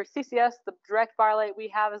 So for CCS, the direct bar light we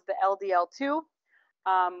have is the LDL2.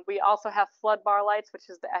 We also have flood bar lights, which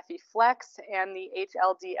is the FE Flex, and the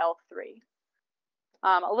HLDL3.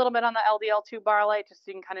 A little bit on the LDL2 bar light, just so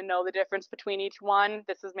you can kind of know the difference between each one.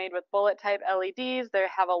 This is made with bullet type LEDs. They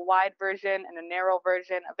have a wide version and a narrow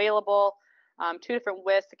version available. Two different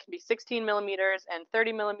widths. It can be 16 millimeters and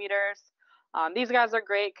 30 millimeters. These guys are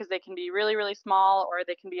great because they can be really, really small, or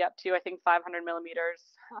they can be up to, I think, 500 millimeters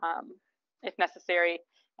if necessary,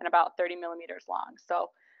 and about 30 millimeters long. So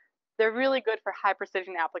they're really good for high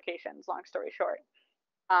precision applications, long story short.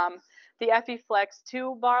 The FE Flex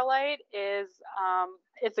 2 bar light is,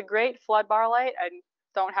 it's a great flood bar light. I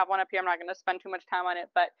don't have one up here. I'm not going to spend too much time on it,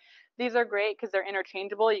 but these are great because they're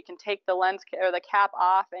interchangeable. You can take the lens or the cap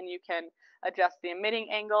off, and you can adjust the emitting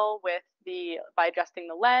angle by adjusting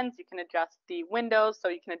the lens. You can adjust the windows, so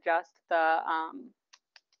you can adjust the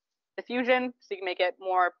diffusion, so you can make it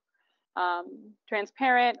more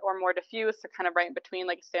transparent or more diffuse, so kind of right in between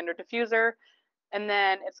like a standard diffuser. And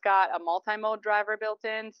then it's got a multi-mode driver built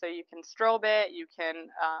in, so you can strobe it, you can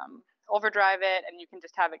overdrive it, and you can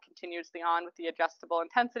just have it continuously on with the adjustable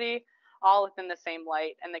intensity, all within the same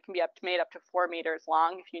light. And they can be made up to 4 meters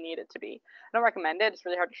long if you need it to be. I don't recommend it. It's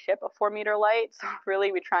really hard to ship a 4-meter light, so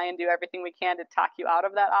really we try and do everything we can to talk you out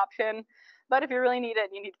of that option. But if you really need it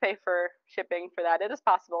and you need to pay for shipping for that, it is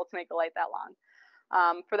possible to make a light that long.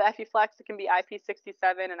 For the FE Flex, it can be IP67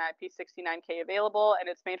 and IP69K available, and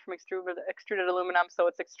it's made from extruded aluminum, so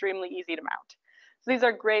it's extremely easy to mount. So these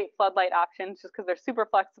are great floodlight options just because they're super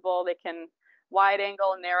flexible. They can wide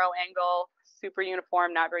angle, narrow angle, super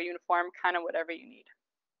uniform, not very uniform, kind of whatever you need.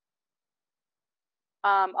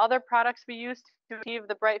 Other products we use to achieve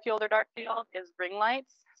the bright field or dark field is ring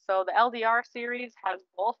lights. So the LDR series has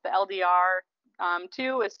both. The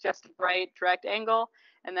LDR2 is just bright direct angle,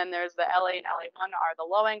 and then there's the LA and LA1 are the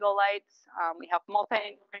low angle lights. We have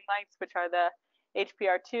multi-angle ring lights, which are the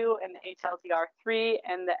HPR2 and the HLDR3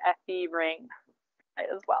 and the FE ring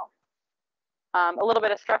as well. A little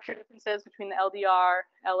bit of structure differences between the LDR,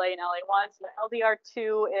 LA, and LA1. So the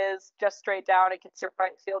LDR2 is just straight down. It gets your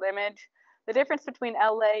bright field image. The difference between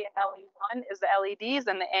LA and LA1 is the LEDs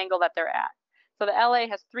and the angle that they're at. So the LA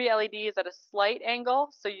has 3 LEDs at a slight angle,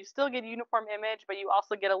 so you still get a uniform image, but you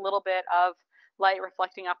also get a little bit of light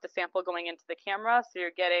reflecting off the sample going into the camera. So you're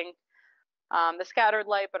getting the scattered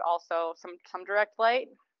light, but also some direct light,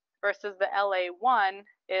 versus the LA1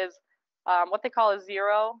 is what they call a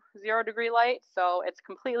zero degree light. So it's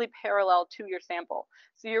completely parallel to your sample.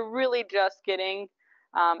 So you're really just getting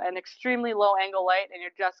an extremely low angle light, and you're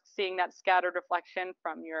just seeing that scattered reflection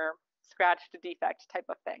from your scratch to defect type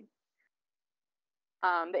of thing.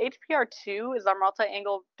 The HPR2 is our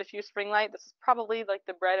multi-angle diffuse ring light. This is probably like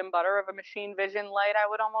the bread and butter of a machine vision light, I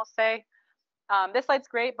would almost say. This light's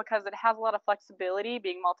great because it has a lot of flexibility,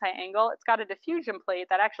 being multi-angle. It's got a diffusion plate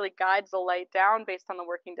that actually guides the light down based on the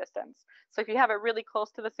working distance. So if you have it really close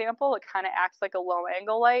to the sample, it kind of acts like a low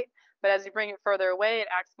angle light, but as you bring it further away, it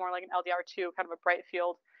acts more like an LDR2, kind of a bright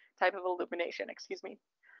field type of illumination, excuse me.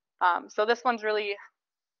 So this one's really,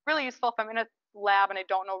 really useful if I'm in a lab and I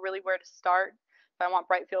don't know really where to start. If I want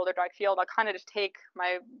bright field or dark field, I'll kind of just take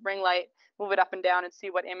my ring light, move it up and down, and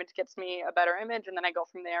see what image gets me a better image, and then I go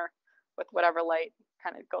from there with whatever light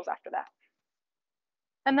kind of goes after that.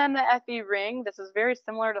 And then the FE ring, this is very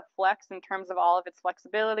similar to Flex in terms of all of its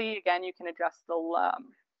flexibility. Again, you can adjust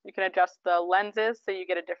the lenses so you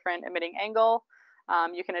get a different emitting angle.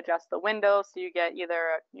 You can adjust the window so you get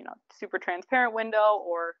either super transparent window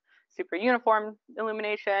or super uniform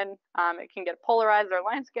illumination. It can get polarized or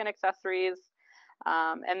line scan accessories.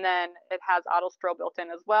 And then it has auto strobe built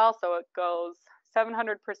in as well, so it goes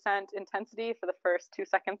 700% intensity for the first 2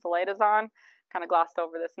 seconds the light is on. Kind of glossed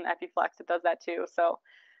over this in FE Flex, it does that too. So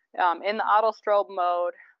in the auto strobe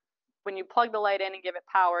mode, when you plug the light in and give it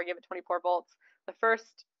power, give it 24 volts, the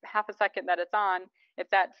first half a second that it's on,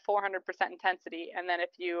 it's at 400% intensity. And then if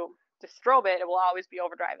you strobe it, it will always be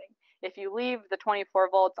overdriving. If you leave the 24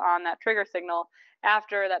 volts on that trigger signal,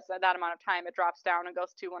 after that amount of time, it drops down and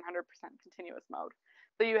goes to 100% continuous mode.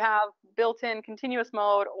 So you have built-in continuous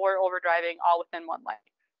mode or overdriving all within one light.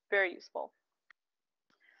 Very useful.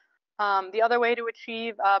 The other way to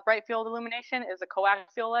achieve bright field illumination is a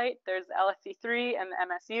coaxial light. There's LSC3 and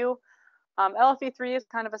the MSU. LFE3 is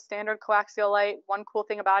kind of a standard coaxial light. One cool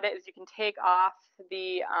thing about it is you can take off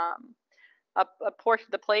the a portion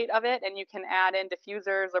of the plate of it, and you can add in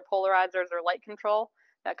diffusers or polarizers or light control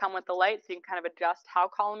that come with the light, so you can kind of adjust how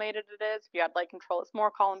collimated it is. If you add light control, it's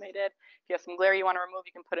more collimated. If you have some glare you want to remove,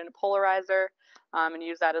 you can put in a polarizer and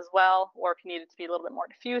use that as well. Or if you need it to be a little bit more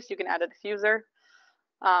diffuse, you can add a diffuser.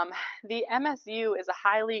 The MSU is a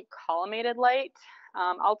highly collimated light.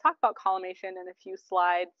 I'll talk about collimation in a few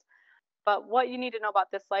slides, but what you need to know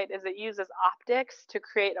about this light is it uses optics to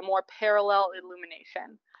create a more parallel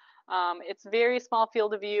illumination. It's very small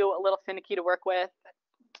field of view, a little finicky to work with.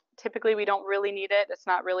 Typically, we don't really need it. It's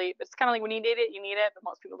kind of like when you need it, you need it, but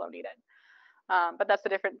most people don't need it. But that's the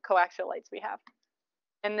different coaxial lights we have.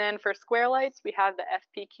 And then for square lights, we have the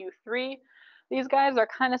FPQ3. These guys are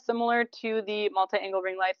kind of similar to the multi-angle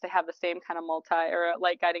ring lights. They have the same kind of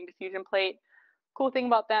light guiding diffusion plate. Cool thing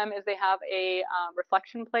about them is they have a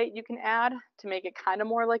reflection plate you can add to make it kind of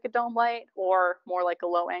more like a dome light or more like a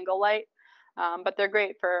low angle light. But they're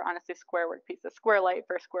great for, honestly, square work pieces. Square light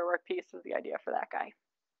for a square work piece is the idea for that guy.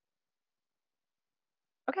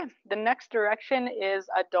 Okay, the next direction is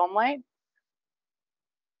a dome light,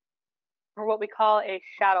 or what we call a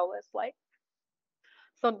shadowless light.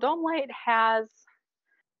 So dome light has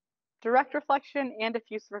direct reflection and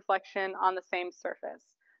diffuse reflection on the same surface.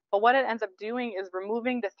 But what it ends up doing is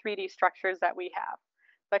removing the 3D structures that we have.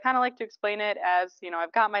 So I kind of like to explain it as,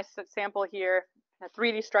 I've got my sample here, a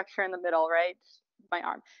 3D structure in the middle, right? My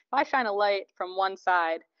arm. If I shine a light from one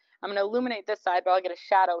side, I'm going to illuminate this side, but I'll get a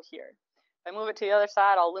shadow here. If I move it to the other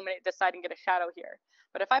side, I'll illuminate this side and get a shadow here.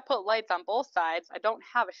 But if I put lights on both sides, I don't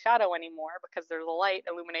have a shadow anymore because there's a light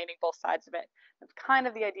illuminating both sides of it. That's kind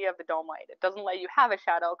of the idea of the dome light. It doesn't let you have a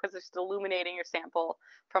shadow because it's just illuminating your sample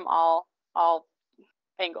from all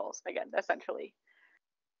angles, again, essentially.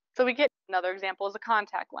 So we get another example is a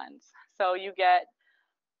contact lens. So you get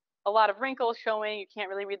a lot of wrinkles showing. You can't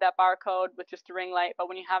really read that barcode with just a ring light, but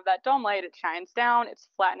when you have that dome light, it shines down, it's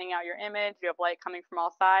flattening out your image, you have light coming from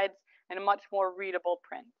all sides, and a much more readable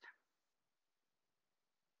print.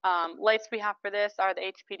 Lights we have for this are the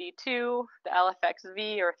HPD2, the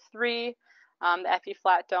LFX-V or 3, the FE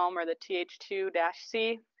flat dome or the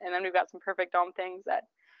TH2-C, and then we've got some perfect dome things that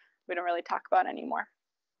we don't really talk about anymore.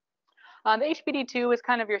 The HPD2 is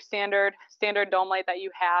kind of your standard dome light that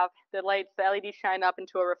you have. The LEDs shine up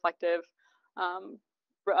into a reflective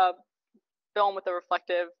film with a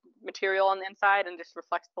reflective material on the inside and just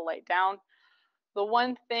reflects the light down. The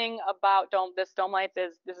one thing about this dome lights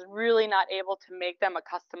is this is really not able to make them a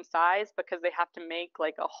custom size because they have to make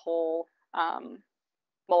like a whole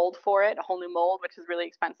mold for it, a whole new mold, which is really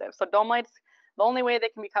expensive. So dome lights, the only way they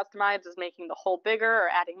can be customized is making the hole bigger or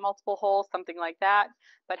adding multiple holes, something like that.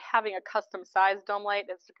 But having a custom sized dome light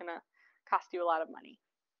is going to cost you a lot of money.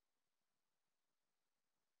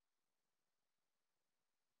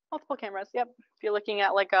 Multiple cameras, yep. If you're looking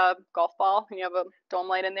at like a golf ball and you have a dome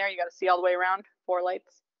light in there, you got to see all the way around, 4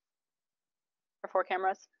 lights or 4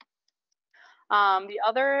 cameras. The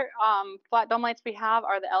other flat dome lights we have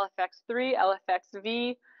are the LFX-3,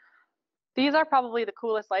 LFX-V. These are probably the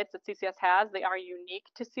coolest lights that CCS has. They are unique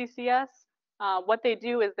to CCS. What they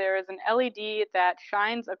do is there is an LED that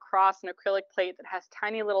shines across an acrylic plate that has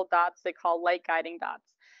tiny little dots they call light guiding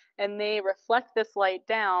dots. And they reflect this light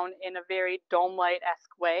down in a very dome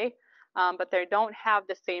light-esque way, but they don't have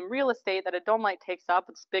the same real estate that a dome light takes up.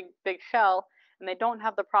 It's big shell, and they don't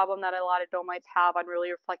have the problem that a lot of dome lights have on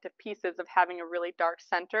really reflective pieces of having a really dark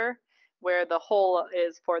center where the hole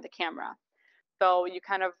is for the camera. So you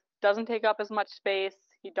kind of doesn't take up as much space.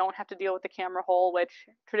 You don't have to deal with the camera hole, which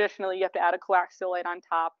traditionally you have to add a coaxial light on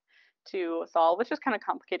top to solve, which just kind of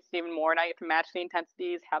complicates it even more. Now you have to match the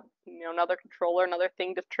intensities, have another controller, another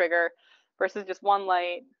thing to trigger, versus just one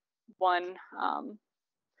light, one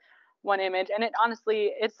image. And it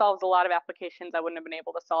honestly, it solves a lot of applications I wouldn't have been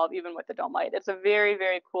able to solve even with the dome light. It's a very,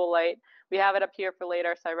 very cool light. We have it up here for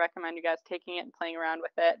later, so I recommend you guys taking it and playing around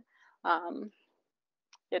with it.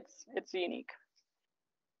 It's unique.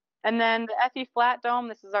 And then the FE flat dome,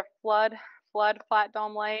 this is our flood flat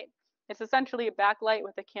dome light. It's essentially a backlight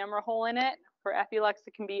with a camera hole in it. For FE-Lux,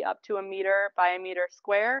 it can be up to 1 meter by 1 meter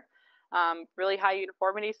square. Really high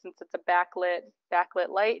uniformity since it's a backlit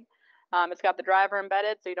light. It's got the driver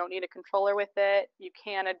embedded, so you don't need a controller with it. You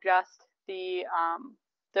can adjust the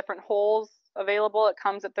different holes available. It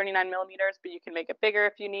comes at 39 millimeters, but you can make it bigger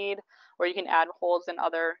if you need, or you can add holes in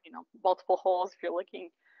other, multiple holes if you're looking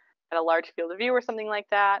at a large field of view or something like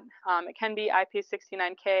that. It can be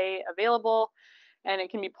IP69K available, and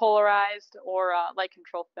it can be polarized or light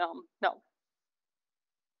control film. No,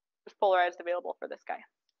 it's polarized available for this guy.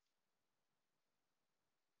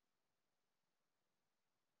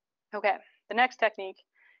 Okay, the next technique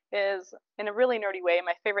is, in a really nerdy way,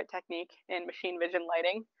 my favorite technique in machine vision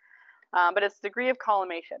lighting, but it's degree of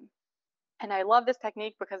collimation. And I love this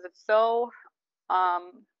technique because it's so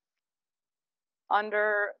um,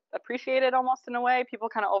 underappreciated almost in a way. People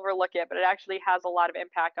kind of overlook it, but it actually has a lot of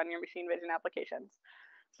impact on your machine vision applications.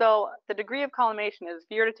 So the degree of collimation is if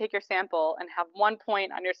you were to take your sample and have one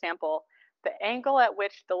point on your sample, the angle at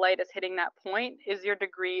which the light is hitting that point is your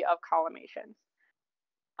degree of collimation.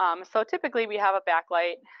 So typically we have a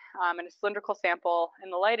backlight and a cylindrical sample,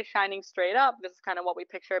 and the light is shining straight up. This is kind of what we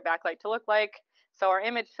picture a backlight to look like. So our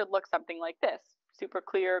image should look something like this: super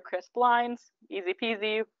clear, crisp lines, easy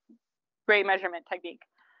peasy, great measurement technique.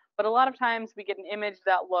 But a lot of times we get an image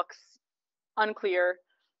that looks unclear,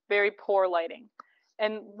 very poor lighting.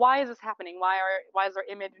 And why is this happening? Why is our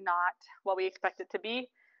image not what we expect it to be?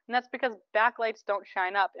 And that's because backlights don't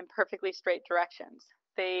shine up in perfectly straight directions.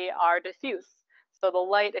 They are diffuse. So the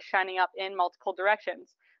light is shining up in multiple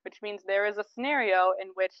directions, which means there is a scenario in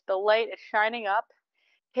which the light is shining up,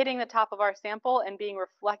 hitting the top of our sample and being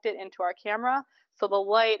reflected into our camera. So the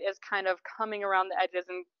light is kind of coming around the edges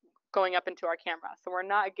and going up into our camera. So we're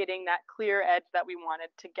not getting that clear edge that we wanted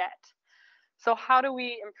to get. So how do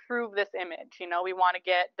we improve this image? You know, we want to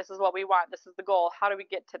get, this is what we want, this is the goal. How do we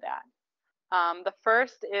get to that? The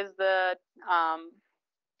first is the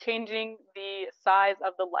changing the size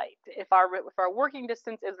of the light. If our working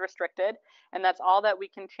distance is restricted, and that's all that we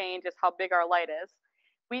can change is how big our light is,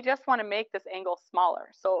 we just want to make this angle smaller.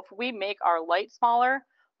 So if we make our light smaller,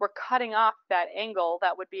 we're cutting off that angle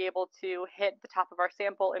that would be able to hit the top of our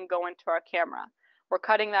sample and go into our camera. We're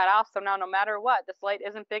cutting that off, so now no matter what, this light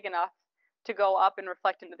isn't big enough to go up and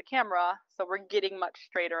reflect into the camera, so we're getting much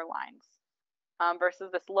straighter lines. Versus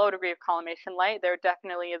this low degree of collimation light, there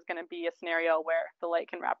definitely is going to be a scenario where the light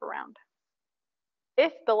can wrap around.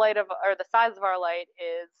 If the light of, or the size of our light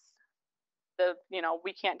is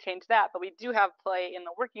we can't change that, but we do have play in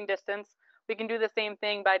the working distance, we can do the same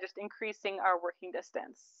thing by just increasing our working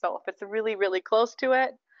distance. So if it's really, really close to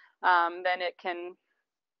it, then it can,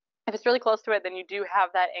 if it's really close to it, then you do have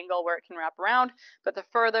that angle where it can wrap around. But the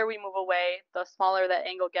further we move away, the smaller that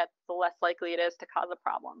angle gets, the less likely it is to cause a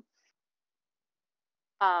problem.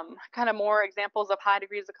 Kind of more examples of high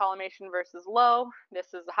degrees of collimation versus low.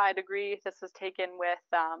 This is a high degree. This was taken with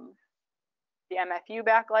the MFU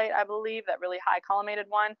backlight, I believe, that really high collimated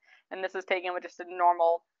one. And this is taken with just a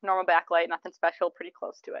normal backlight, nothing special, pretty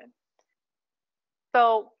close to it.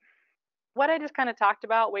 So what I just kind of talked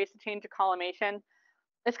about, ways to change a collimation,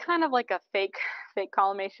 it's kind of like a fake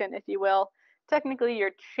collimation, if you will. Technically,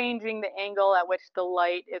 you're changing the angle at which the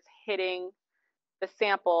light is hitting the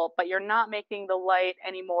sample, but you're not making the light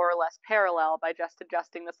any more or less parallel by just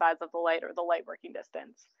adjusting the size of the light or the light working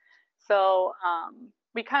distance. So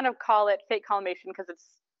we kind of call it fake collimation because it's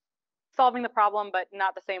solving the problem, but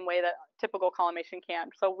not the same way that typical collimation can.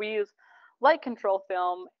 So we use light control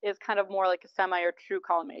film is kind of more like a semi or true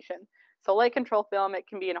collimation. So light control film, it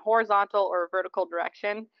can be in a horizontal or a vertical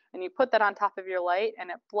direction, and you put that on top of your light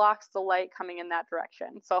and it blocks the light coming in that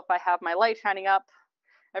direction. So if I have my light shining up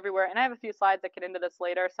everywhere, and I have a few slides that get into this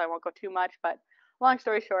later, so I won't go too much, but long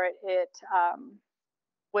story short, it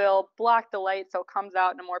will block the light so it comes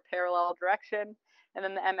out in a more parallel direction. And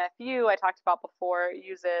then the MFU I talked about before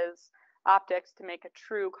uses optics to make a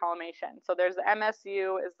true collimation. So there's the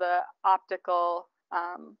MSU is the optical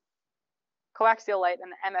coaxial light,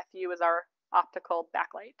 and the MFU is our optical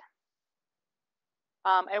backlight.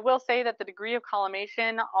 I will say that the degree of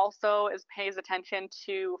collimation also pays attention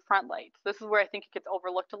to front lights. This is where I think it gets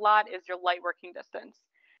overlooked a lot, is your light working distance.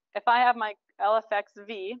 If I have my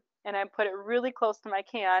LFX-V and I put it really close to my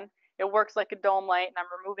can, it works like a dome light and I'm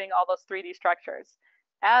removing all those 3D structures.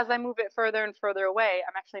 As I move it further and further away,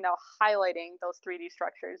 I'm actually now highlighting those 3D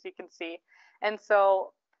structures, you can see. And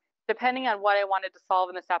so depending on what I wanted to solve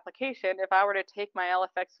in this application, if I were to take my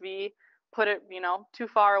LFX-V, put it, too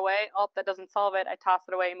far away, oh, that doesn't solve it, I toss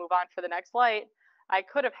it away and move on for the next light, I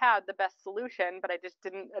could have had the best solution, but I just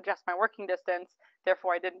didn't adjust my working distance,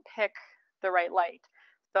 therefore I didn't pick the right light.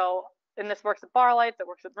 So, and this works with bar lights, it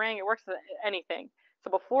works with ring, it works with anything. So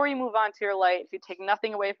before you move on to your light, if you take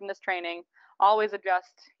nothing away from this training, always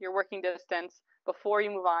adjust your working distance before you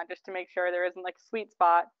move on, just to make sure there isn't like a sweet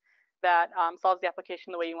spot that solves the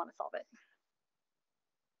application the way you want to solve it.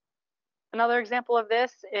 Another example of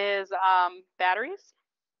this is batteries.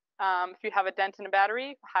 If you have a dent in a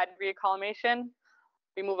battery, high degree of collimation,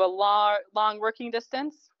 we move a long working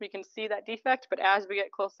distance, we can see that defect, but as we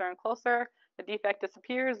get closer and closer, the defect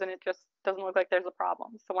disappears and it just doesn't look like there's a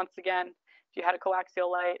problem. So once again, if you had a coaxial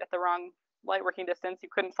light at the wrong light working distance, you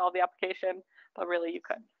couldn't solve the application, but really you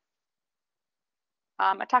could.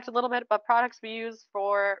 I talked a little bit about products we use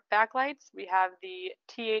for backlights. We have the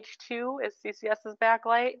TH2 is CCS's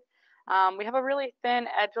backlight. We have a really thin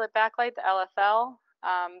edge-lit backlight, the LFL.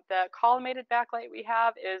 The collimated backlight we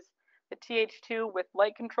have is the TH2 with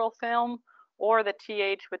light control film, or the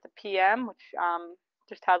TH with the PM, which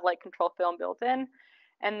just has light control film built in.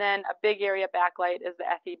 And then a big area backlight is the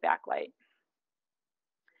FE backlight.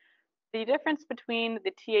 The difference between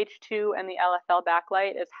the TH2 and the LFL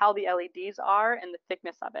backlight is how the LEDs are and the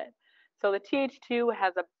thickness of it. So the TH2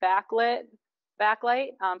 has a backlit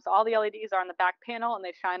backlight, so all the LEDs are on the back panel and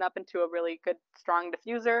they shine up into a really good strong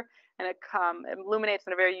diffuser, and it illuminates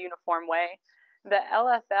in a very uniform way. The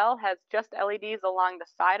LFL has just LEDs along the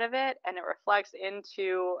side of it, and it reflects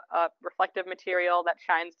into a reflective material that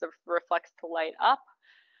reflects the light up.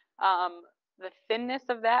 The thinness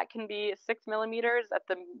of that can be 6 millimeters at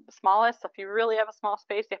the smallest. So if you really have a small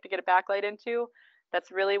space you have to get a backlight into,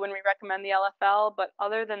 that's really when we recommend the LFL. But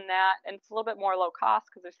other than that, and it's a little bit more low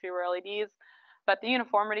cost because there's fewer LEDs, but the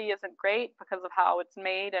uniformity isn't great because of how it's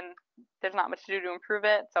made, and there's not much to do to improve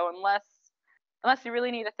it. So unless you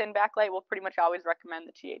really need a thin backlight, we'll pretty much always recommend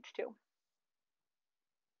the TH2.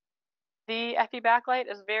 The FE backlight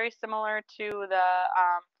is very similar to the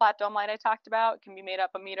flat dome light I talked about. It can be made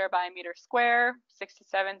up 1 meter by 1 meter square,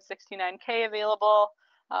 6769K available,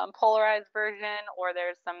 polarized version, or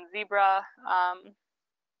there's some zebra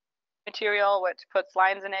material which puts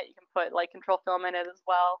lines in it. You can put light control film in it as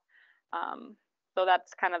well. So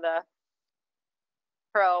that's kind of the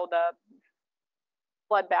flood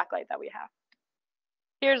backlight that we have.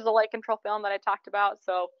 Here's the light control film that I talked about.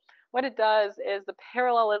 So what it does is the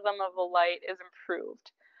parallelism of the light is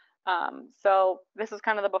improved. So this is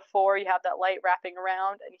kind of the before. You have that light wrapping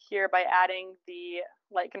around, and here by adding the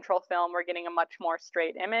light control film, we're getting a much more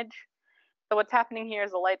straight image. So what's happening here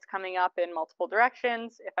is the light's coming up in multiple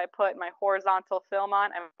directions. If I put my horizontal film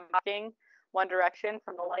on, I'm blocking one direction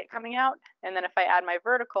from the light coming out. And then if I add my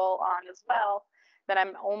vertical on as well, then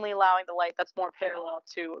I'm only allowing the light that's more parallel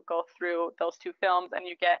to go through those two films, and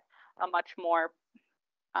you get a much more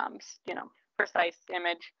precise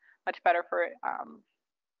image, much better for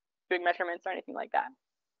doing measurements or anything like that.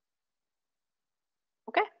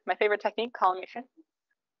 Okay, my favorite technique, collimation.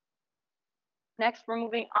 Next, we're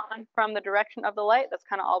moving on from the direction of the light. That's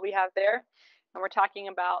kind of all we have there. And we're talking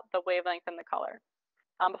about the wavelength and the color.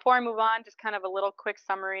 Before I move on, just kind of a little quick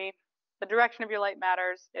summary. The direction of your light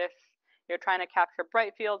matters. If you're trying to capture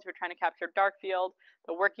bright fields, you're trying to capture dark field,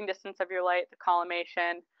 the working distance of your light, the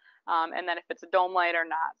collimation, and then if it's a dome light or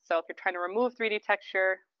not. So if you're trying to remove 3D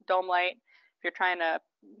texture, dome light. If you're trying to,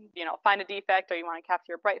 find a defect, or you want to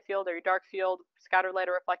capture your bright field or your dark field, scattered light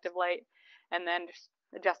or reflective light, and then just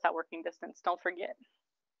adjust that working distance. Don't forget.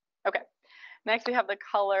 Okay. Next, we have the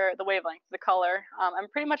color, the wavelength, the color. I'm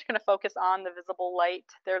pretty much going to focus on the visible light.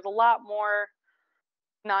 There's a lot more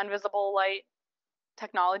non-visible light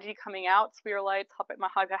technology coming out, sphere lights,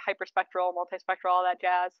 hyperspectral, multispectral, all that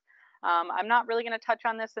jazz. I'm not really going to touch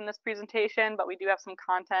on this in this presentation, but we do have some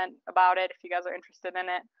content about it if you guys are interested in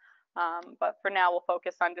it. But for now, we'll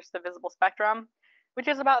focus on just the visible spectrum, which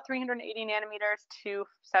is about 380 nanometers to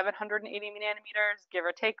 780 nanometers, give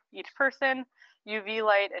or take each person. UV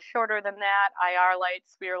light is shorter than that. IR light,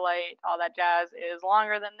 sphere light, all that jazz is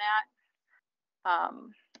longer than that.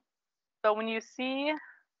 So when you see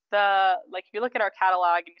if you look at our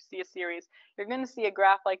catalog and you see a series, you're going to see a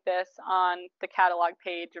graph like this on the catalog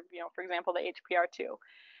page of, for example, the HPR2.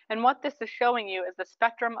 And what this is showing you is the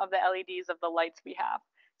spectrum of the LEDs of the lights we have.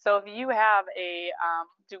 So if you have a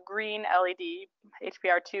green LED,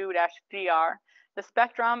 HPR2-GR, the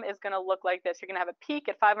spectrum is going to look like this. You're going to have a peak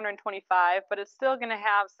at 525, but it's still going to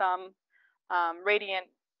have some radiant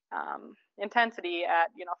intensity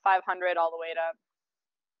at 500 all the way to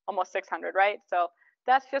almost 600, right? So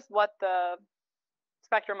that's just what the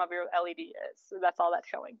spectrum of your LED is. So that's all that's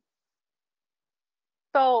showing.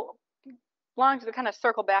 So long to kind of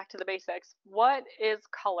circle back to the basics, what is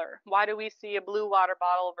color? Why do we see a blue water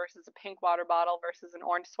bottle versus a pink water bottle versus an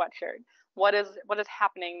orange sweatshirt? What is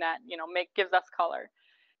happening that gives us color?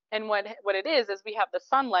 And what it is we have the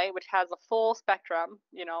sunlight, which has a full spectrum,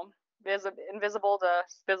 invisible to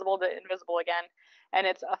visible to invisible again, and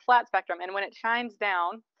it's a flat spectrum. And when it shines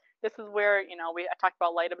down, this is where I talked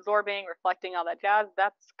about light absorbing, reflecting, all that jazz.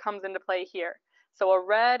 That comes into play here. So a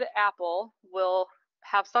red apple will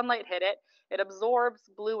have sunlight hit it. It absorbs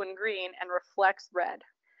blue and green and reflects red.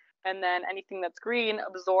 And then anything that's green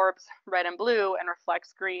absorbs red and blue and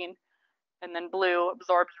reflects green. And then blue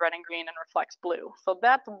absorbs red and green and reflects blue. So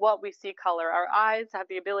that's what we see color. Our eyes have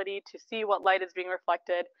the ability to see what light is being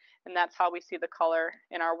reflected, and that's how we see the color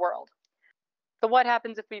in our world. So what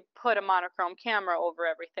happens if we put a monochrome camera over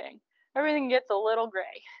everything? Everything gets a little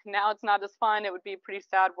gray. Now it's not as fun. It would be a pretty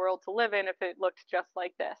sad world to live in if it looked just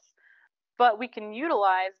like this. But we can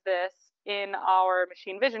utilize this in our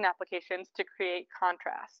machine vision applications to create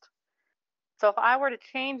contrast. So if I were to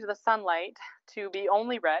change the sunlight to be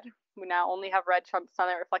only red, we now only have red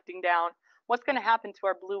sunlight reflecting down, what's going to happen to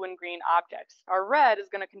our blue and green objects? Our red is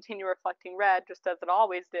going to continue reflecting red just as it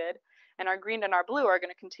always did, and our green and our blue are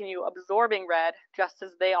going to continue absorbing red just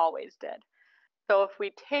as they always did. So if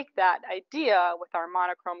we take that idea with our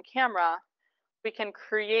monochrome camera, we can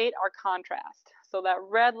create our contrast. So that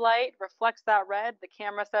red light reflects that red. The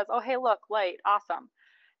camera says, oh, hey, look, light, awesome.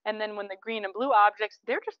 And then when the green and blue objects,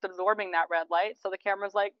 they're just absorbing that red light. So the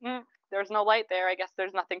camera's like, there's no light there. I guess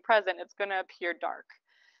there's nothing present. It's going to appear dark.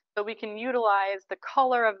 So we can utilize the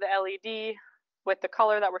color of the LED with the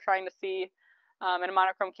color that we're trying to see in a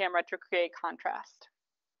monochrome camera to create contrast.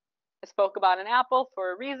 I spoke about an apple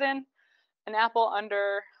for a reason. An apple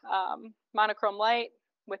under monochrome light.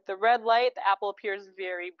 With the red light, the apple appears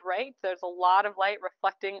very bright. There's a lot of light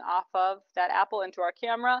reflecting off of that apple into our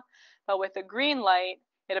camera. But with the green light,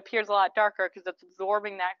 it appears a lot darker because it's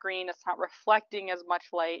absorbing that green. It's not reflecting as much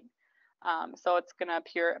light. So it's going to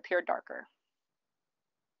appear darker.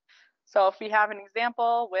 So if we have an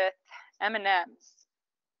example with M&Ms,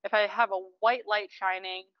 if I have a white light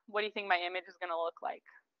shining, what do you think my image is going to look like?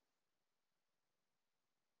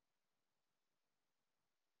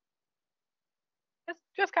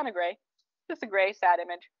 Just kind of gray, just a gray, sad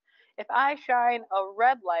image. If I shine a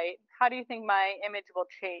red light, how do you think my image will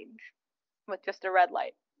change with just a red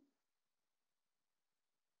light?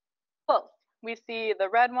 Close. We see the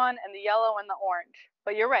red one and the yellow and the orange.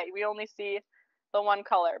 But you're right, we only see the one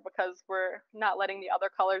color because we're not letting the other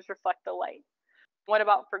colors reflect the light. What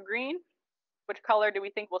about for green? Which color do we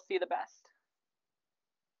think we'll see the best?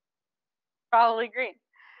 Probably green.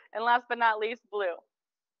 And last but not least, blue.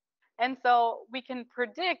 And so we can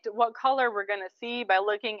predict what color we're going to see by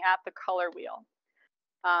looking at the color wheel.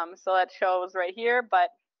 So that shows right here, but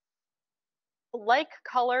like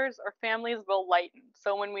colors or families will lighten.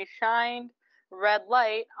 So when we shined red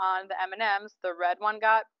light on the M&Ms, the red one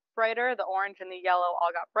got brighter, the orange and the yellow all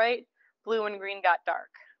got bright, blue and green got dark.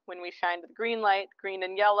 When we shined the green light, green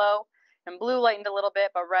and yellow, and blue lightened a little bit,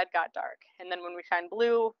 but red got dark. And then when we shined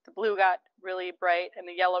blue, the blue got really bright and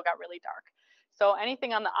the yellow got really dark. So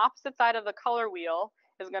anything on the opposite side of the color wheel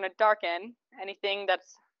is going to darken. Anything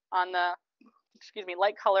that's on the,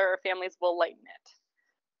 light color or families will lighten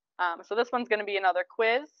it. So this one's going to be another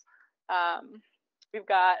quiz. We've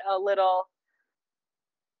got a little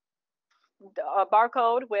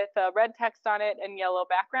barcode with red text on it and yellow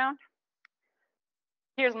background.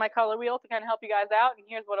 Here's my color wheel to kind of help you guys out, and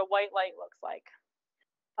here's what a white light looks like.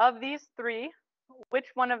 Of these three, which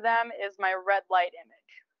one of them is my red light image?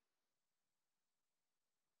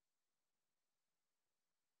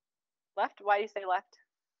 Left? Why do you say left?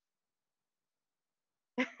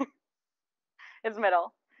 It's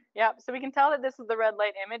middle. Yep, so we can tell that this is the red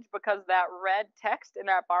light image because that red text in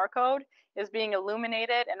that barcode is being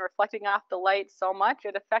illuminated and reflecting off the light so much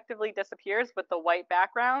it effectively disappears with the white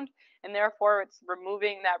background, and therefore it's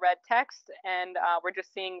removing that red text, and we're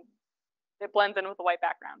just seeing it blends in with the white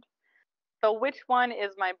background. So which one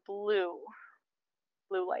is my blue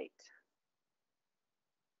light?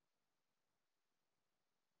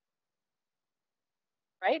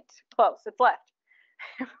 Right? Close, it's left.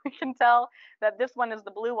 We can tell that this one is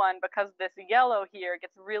the blue one because this yellow here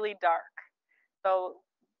gets really dark. So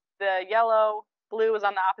the yellow, blue is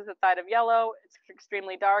on the opposite side of yellow. It's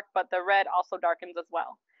extremely dark, but the red also darkens as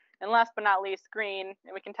well. And last but not least, green,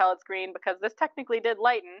 and we can tell it's green because this technically did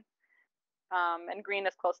lighten, and green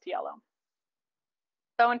is close to yellow.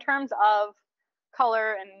 So in terms of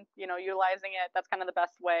color and utilizing it, that's kind of the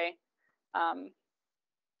best way.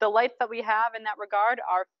 The lights that we have in that regard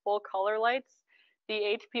are full color lights.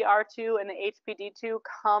 The HPR2 and the HPD2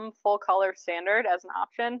 come full color standard as an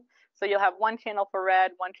option. So you'll have one channel for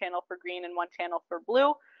red, one channel for green, and one channel for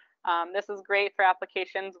blue. This is great for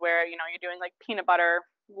applications where you're doing like peanut butter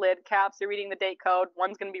lid caps. You're reading the date code.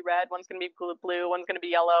 One's going to be red, one's going to be blue, one's going to be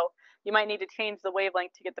yellow. You might need to change the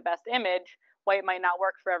wavelength to get the best image. White might not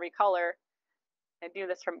work for every color. I do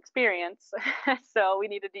this from experience, so we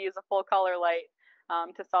needed to use a full color light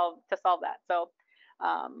to solve that. So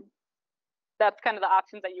that's kind of the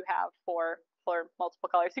options that you have for multiple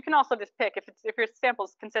colors. You can also just pick if your sample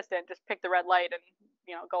is consistent, just pick the red light and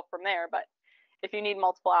go from there. But if you need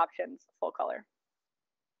multiple options, full color.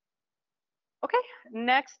 Okay,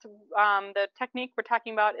 next, the technique we're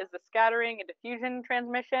talking about is the scattering and diffusion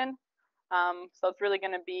transmission. So it's really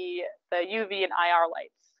going to be the UV and IR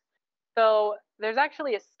lights. So there's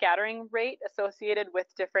actually a scattering rate associated with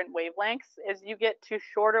different wavelengths. As you get to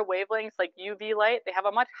shorter wavelengths like UV light, they have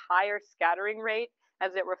a much higher scattering rate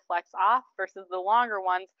as it reflects off versus the longer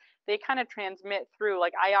ones, they kind of transmit through,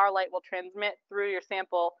 like IR light will transmit through your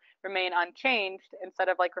sample, remain unchanged instead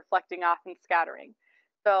of like reflecting off and scattering.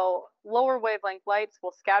 So lower wavelength lights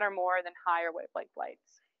will scatter more than higher wavelength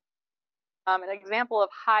lights. An example of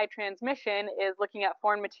high transmission is looking at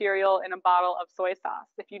foreign material in a bottle of soy sauce.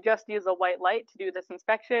 If you just use a white light to do this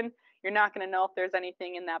inspection, you're not going to know if there's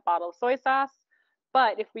anything in that bottle of soy sauce.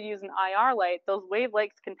 But if we use an IR light, those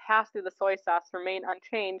wavelengths can pass through the soy sauce, remain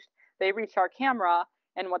unchanged. They reach our camera,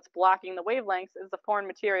 and what's blocking the wavelengths is the foreign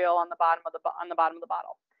material on the bottom of the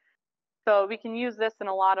bottle. So we can use this in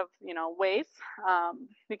a lot of ways.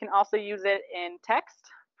 We can also use it in text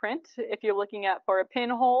print. If you're looking at for a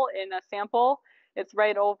pinhole in a sample, it's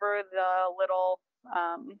right over the little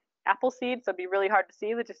apple seed, so it'd be really hard to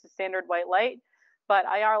see with just a standard white light. But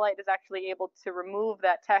IR light is actually able to remove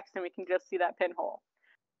that text, and we can just see that pinhole.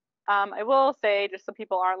 I will say, just so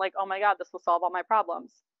people aren't like, oh my God, this will solve all my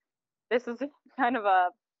problems. This is kind of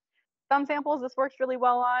some samples this works really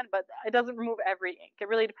well on, but it doesn't remove every ink. It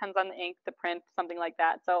really depends on the ink, the print, something like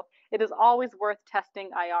that. So it is always worth testing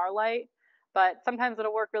IR light, but sometimes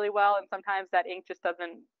it'll work really well, and sometimes that ink just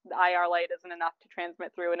doesn't, the IR light isn't enough to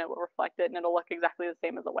transmit through, and it will reflect it, and it'll look exactly the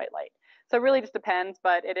same as a white light. So it really just depends,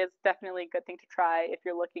 but it is definitely a good thing to try if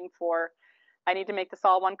you're looking for, I need to make this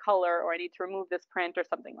all one color, or I need to remove this print, or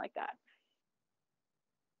something like that.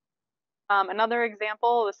 Another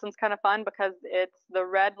example, this one's kind of fun because it's the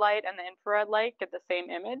red light and the infrared light get the same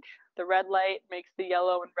image. The red light makes the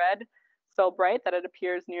yellow and red so bright that it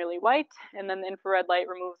appears nearly white, and then the infrared light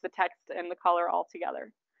removes the text and the color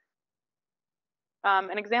altogether.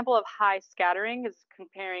 An example of high scattering is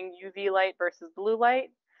comparing UV light versus blue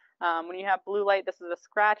light. When you have blue light, this is a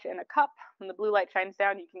scratch in a cup. When the blue light shines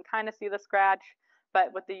down, you can kind of see the scratch,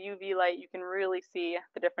 but with the UV light, you can really see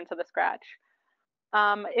the difference of the scratch.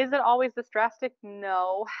 Is it always this drastic?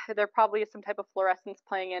 No, there probably is some type of fluorescence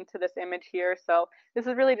playing into this image here. So this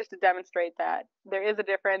is really just to demonstrate that there is a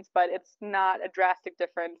difference, but it's not a drastic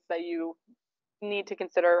difference that you need to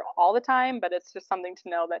consider all the time, but it's just something to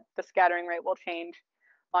know that the scattering rate will change,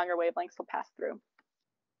 longer wavelengths will pass through.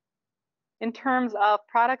 In terms of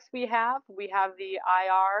products we have the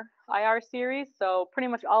IR series. So pretty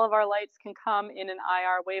much all of our lights can come in an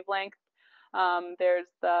IR wavelength. There's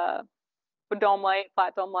the dome light,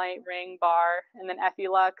 flat dome light, ring, bar, and then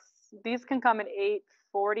FE-Lux. These can come in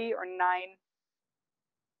 840 or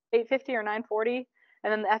 850 or 940,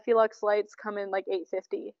 and then the FE-Lux lights come in like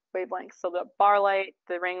 850 wavelengths. So the bar light,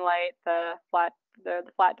 the ring light, the flat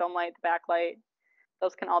dome light, the backlight,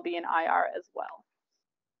 those can all be in IR as well.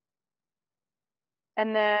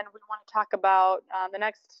 And then we want to talk about the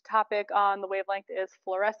next topic on the wavelength is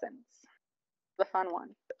fluorescence, the fun one.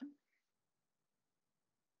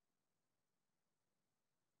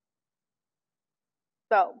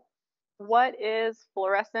 So what is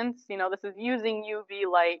fluorescence? This is using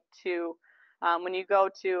UV light to, when you go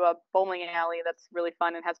to a bowling alley that's really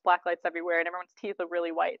fun and has black lights everywhere and everyone's teeth are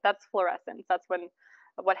really white, that's fluorescence. That's when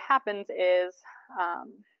what happens is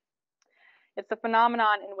it's a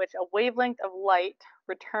phenomenon in which a wavelength of light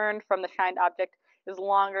returned from the shined object is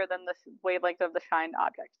longer than the wavelength of the shined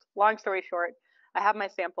object. Long story short, I have my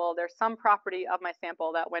sample. There's some property of my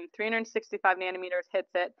sample that when 365 nanometers hits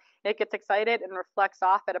it, it gets excited and reflects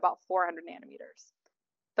off at about 400 nanometers.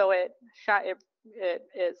 So it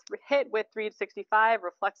is hit with 365,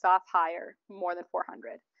 reflects off higher, more than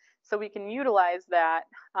 400. So we can utilize that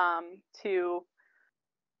to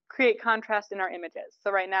create contrast in our images.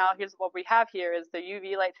 So right now, here's what we have here is the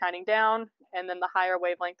UV light shining down and then the higher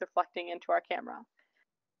wavelength reflecting into our camera.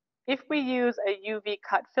 If we use a UV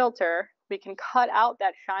cut filter, we can cut out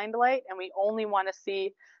that shined light and we only want to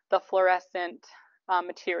see the fluorescent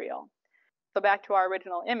material. So back to our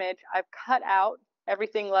original image, I've cut out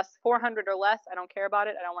everything less 400 or less. I don't care about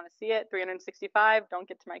it. I don't want to see it. 365, don't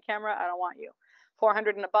get to my camera. I don't want you.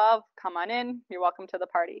 400 and above, come on in. You're welcome to the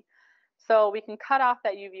party. So we can cut off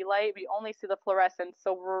that UV light. We only see the fluorescence.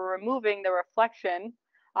 So we're removing the reflection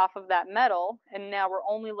off of that metal. And now we're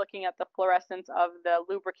only looking at the fluorescence of the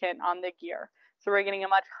lubricant on the gear. So we're getting a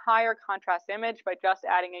much higher contrast image by just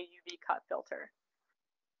adding a UV cut filter.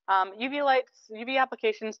 UV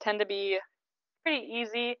applications tend to be pretty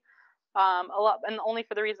easy. And only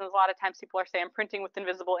for the reasons a lot of times people are saying printing with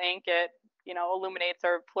invisible ink, it illuminates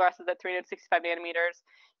or fluoresces at 365 nanometers.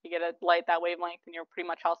 You get a light that wavelength and you're pretty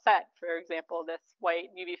much all set. For example, this white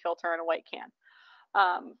UV filter in a white can.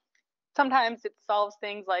 Sometimes it solves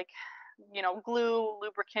things like you know, glue,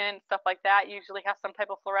 lubricant, stuff like that usually has some type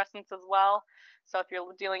of fluorescence as well. So if you're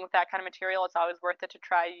dealing with that kind of material, it's always worth it to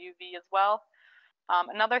try UV as well.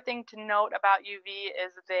 Another thing to note about UV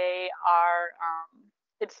is they are,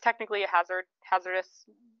 it's technically a hazardous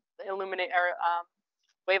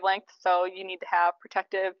wavelength. So you need to have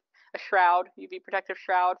a shroud, UV protective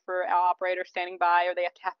shroud for our operators standing by, or they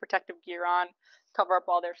have to have protective gear on, cover up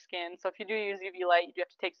all their skin. So if you do use UV light, you do have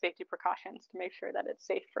to take safety precautions to make sure that it's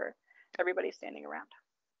safe for everybody standing around.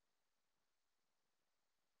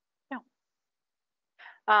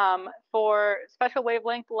 Yeah. For special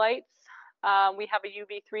wavelength lights, we have a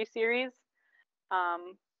UV3 series,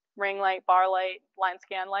 ring light, bar light, blind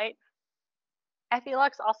scan light.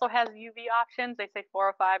 FELux also has UV options. They say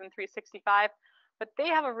 405 and 365, but they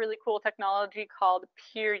have a really cool technology called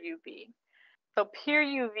pure UV. So pure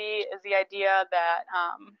UV is the idea that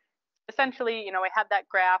essentially, you know, I had that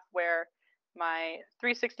graph where my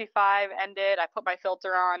 365 ended, I put my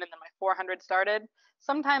filter on, and then my 400 started.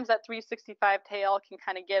 Sometimes that 365 tail can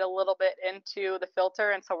kind of get a little bit into the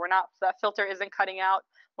filter, and so that filter isn't cutting out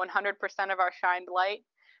 100% of our shined light.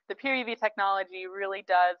 The pure UV technology really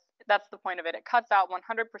does, that's the point of it. It cuts out 100%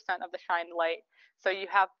 of the shined light. So you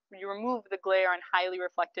remove the glare on highly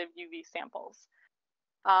reflective UV samples.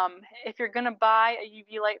 If you're going to buy a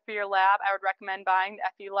UV light for your lab, I would recommend buying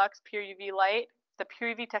the FELux Pure UV light. The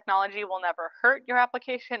Pure UV technology will never hurt your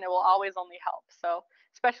application. It will always only help. So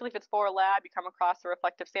especially if it's for a lab, you come across a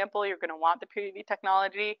reflective sample, you're going to want the Pure UV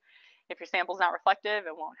technology. If your sample's not reflective,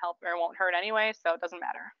 it won't help or it won't hurt anyway, so it doesn't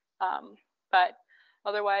matter. But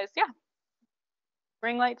otherwise, yeah,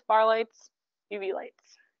 ring lights, bar lights, UV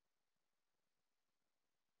lights.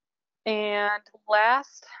 And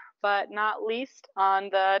last but not least, on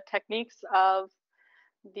the techniques of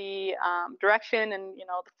the direction and, you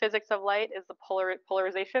know, the physics of light is the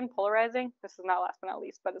polarizing. This is not last but not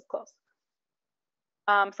least, but it's close.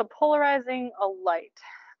 So polarizing a light.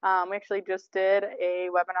 We actually just did a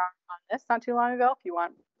webinar on this not too long ago if you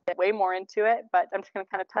want to get way more into it, but I'm just going to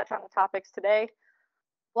kind of touch on the topics today.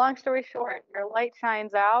 Long story short, your light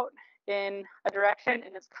shines out in a direction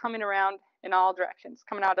and it's coming around in all directions,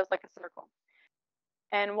 coming out as like a circle.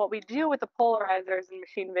 And what we do with the polarizers in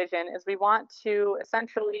machine vision is we want to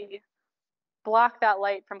essentially block that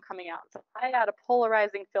light from coming out. So if I add a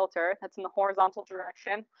polarizing filter that's in the horizontal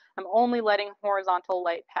direction, I'm only letting horizontal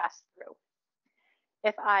light pass through.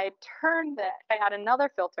 If I add another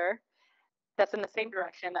filter that's in the same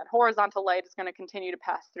direction, that horizontal light is going to continue to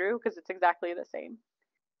pass through because it's exactly the same.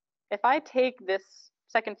 If I take this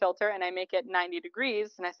second filter and I make it 90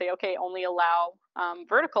 degrees and I say, okay, only allow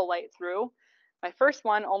vertical light through, my first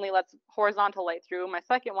one only lets horizontal light through. My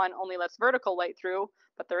second one only lets vertical light through,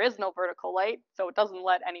 but there is no vertical light, so it doesn't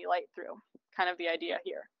let any light through. Kind of the idea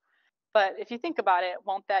here. But if you think about it,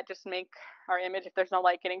 won't that just make our image, if there's no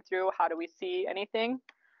light getting through, how do we see anything?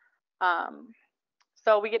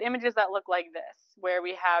 So we get images that look like this, where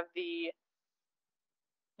we have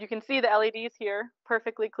you can see the LEDs here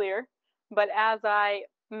perfectly clear, but as I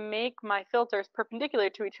make my filters perpendicular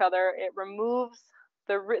to each other, it removes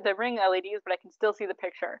the ring LEDs, but I can still see the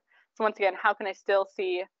picture. So once again, how can I still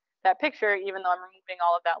see that picture even though I'm removing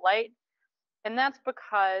all of that light? And that's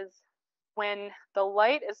because when the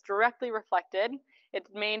light is directly reflected, it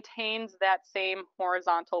maintains that same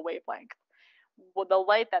horizontal wavelength. The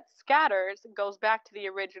light that scatters goes back to the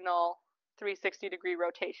original 360-degree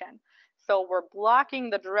rotation. So we're blocking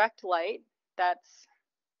the direct light that's,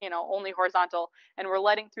 you know, only horizontal, and we're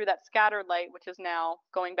letting through that scattered light, which is now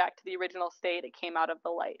going back to the original state it came out of the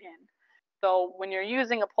light in. So when you're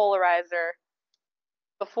using a polarizer,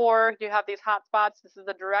 before you have these hot spots, this is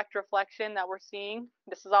the direct reflection that we're seeing.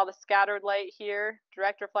 This is all the scattered light here,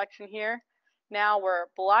 direct reflection here. Now we're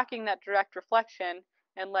blocking that direct reflection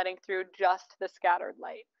and letting through just the scattered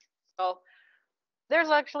light. So there's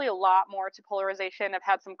actually a lot more to polarization. I've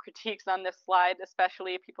had some critiques on this slide,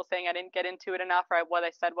 especially people saying I didn't get into it enough, or what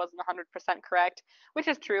I said wasn't 100% correct, which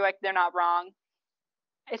is true. They're not wrong.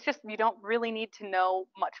 It's just you don't really need to know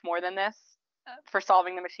much more than this for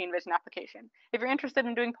solving the machine vision application. If you're interested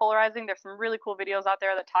in doing polarizing, there's some really cool videos out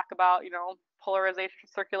there that talk about, you know, polarization,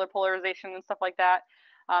 circular polarization and stuff like that.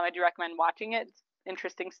 I do recommend watching it. It's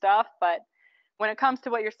interesting stuff, but when it comes to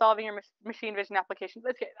what you're solving your machine vision applications,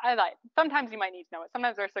 sometimes you might need to know it.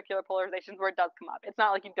 Sometimes there are circular polarizations where it does come up. It's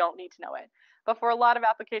not like you don't need to know it. But for a lot of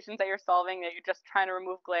applications that you're solving, that you're just trying to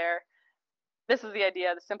remove glare, this is the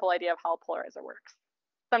idea, the simple idea of how a polarizer works.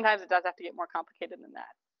 Sometimes it does have to get more complicated than that.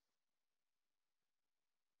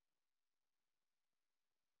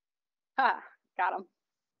 Got him.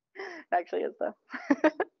 It actually is though.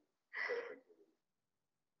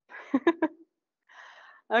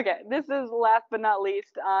 Okay, this is last but not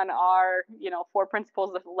least on our, 4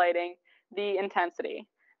 principles of lighting, the intensity.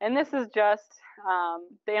 And this is just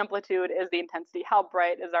the amplitude is the intensity. How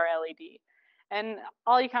bright is our LED? And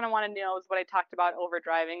all you kind of want to know is what I talked about,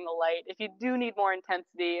 overdriving the light. If you do need more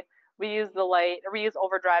intensity, we use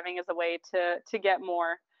overdriving as a way to get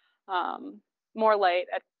more light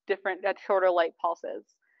at shorter light pulses.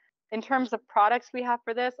 In terms of products we have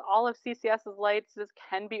for this, all of CCS's lights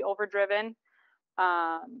can be overdriven.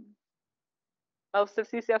 Most of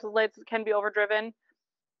CCS's lights can be overdriven.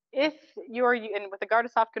 If you're with the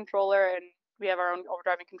Gardasoft controller, and we have our own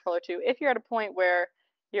overdriving controller too, if you're at a point where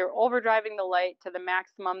you're overdriving the light to the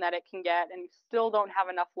maximum that it can get and you still don't have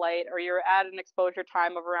enough light, or you're at an exposure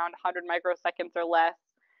time of around 100 microseconds or less,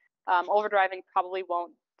 overdriving probably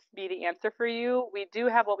won't be the answer for you. We do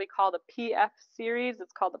have what we call the PF series.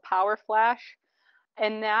 It's called the Power Flash,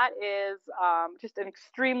 and that is just an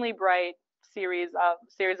extremely bright series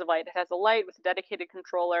of light. It has a light with a dedicated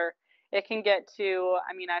controller. It can get to,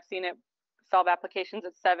 I've seen it solve applications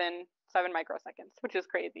at 7 microseconds, which is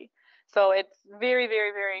crazy. So it's very,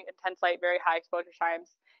 very, very intense light, very high exposure times.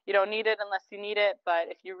 You don't need it unless you need it, but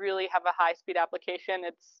if you really have a high speed application,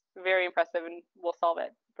 it's very impressive and will solve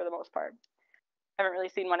it for the most part. I haven't really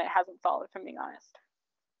seen one it hasn't solved, if I'm being honest.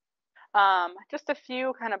 Just a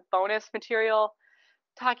few kind of bonus material,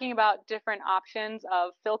 talking about different options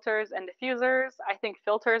of filters and diffusers. I think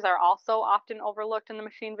filters are also often overlooked in the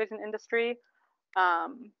machine vision industry.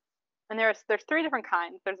 And there's 3 different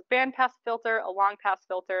kinds. There's a bandpass filter, a long pass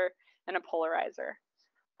filter, and a polarizer.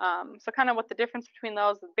 So kind of what the difference between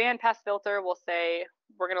those, the bandpass filter will say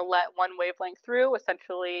we're going to let one wavelength through,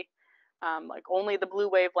 essentially like only the blue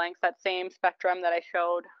wavelengths, that same spectrum that I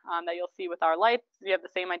showed that you'll see with our lights. You have the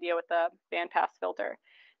same idea with the bandpass filter.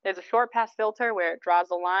 There's a short pass filter where it draws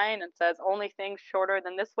a line and says only things shorter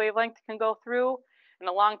than this wavelength can go through, and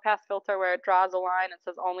a long pass filter where it draws a line and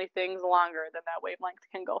says only things longer than that wavelength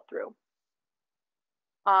can go through.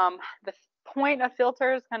 The point of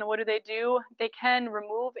filters, kind of what do? They can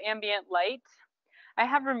remove ambient light. I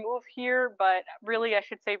have remove here, but really I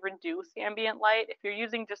should say reduce ambient light. If you're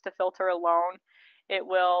using just a filter alone, it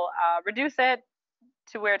will reduce it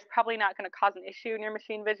to where it's probably not going to cause an issue in your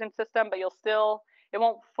machine vision system, but it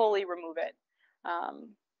won't fully remove it.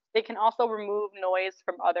 They can also remove noise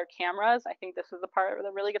from other cameras. I think this is the part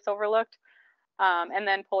that really gets overlooked. And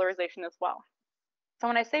then polarization as well. So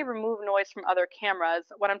when I say remove noise from other cameras,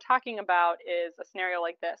 what I'm talking about is a scenario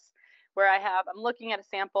like this, where I'm looking at a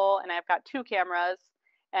sample and I've got 2 cameras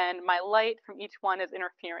and my light from each one is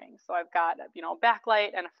interfering. So I've got, a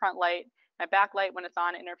backlight and a front light. My backlight, when it's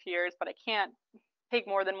on, interferes, but I can't take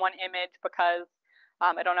more than one image because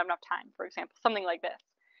I don't have enough time, for example, something like this.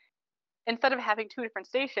 Instead of having 2 different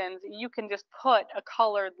stations, you can just put a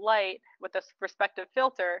colored light with a respective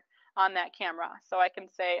filter on that camera. So I can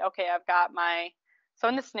say, okay, so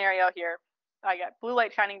in this scenario here, I got blue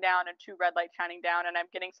light shining down and 2 red lights shining down, and I'm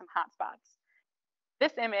getting some hot spots.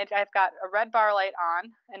 This image, I've got a red bar light on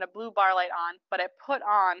and a blue bar light on, but I put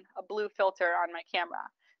on a blue filter on my camera.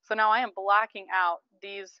 So now I am blocking out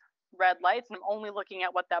these red lights and I'm only looking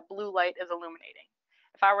at what that blue light is illuminating.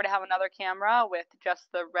 If I were to have another camera with just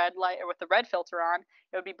the red light or with the red filter on,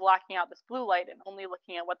 it would be blocking out this blue light and only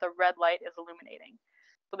looking at what the red light is illuminating.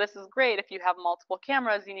 So this is great if you have multiple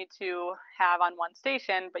cameras you need to have on one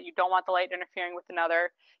station, but you don't want the light interfering with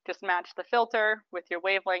another. Just match the filter with your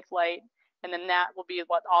wavelength light, and then that will be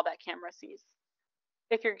what all that camera sees.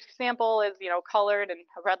 If your sample is, colored and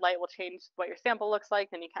a red light will change what your sample looks like,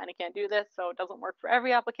 then you kind of can't do this. So it doesn't work for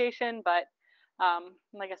every application, but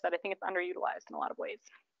like I said, I think it's underutilized in a lot of ways.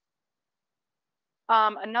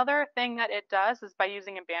 Another thing that it does is by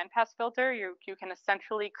using a bandpass filter, you can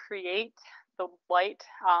essentially create the light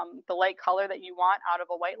color that you want out of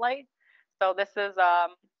a white light. So this is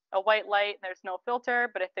a white light, there's no filter,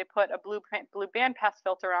 but if they put a blue bandpass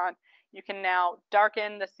filter on, you can now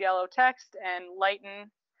darken this yellow text and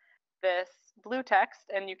lighten this blue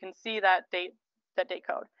text, and you can see that date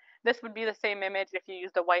code. This would be the same image if you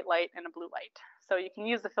used a white light and a blue light. So you can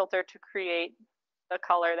use the filter to create the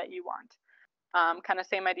color that you want. Kind of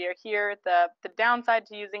same idea here. The downside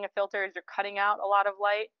to using a filter is you're cutting out a lot of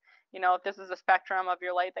light. If this is a spectrum of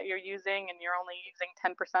your light that you're using and you're only using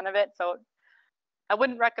 10% of it. So I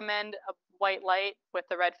wouldn't recommend a white light with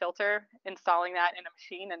the red filter, installing that in a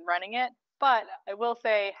machine and running it. But I will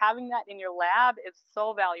say having that in your lab is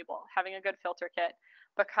so valuable, having a good filter kit,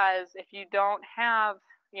 because if you don't have,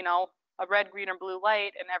 a red, green, or blue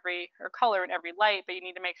light or color in every light, but you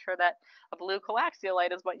need to make sure that a blue coaxial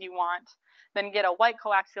light is what you want, then get a white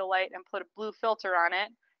coaxial light and put a blue filter on it.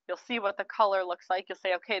 You'll see what the color looks like. You'll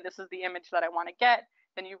say, okay, this is the image that I want to get.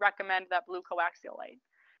 then you recommend that blue coaxial light.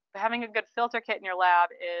 But having a good filter kit in your lab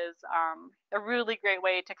is a really great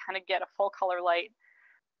way to kind of get a full color light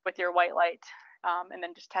with your white light, and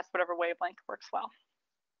then just test whatever wavelength works well.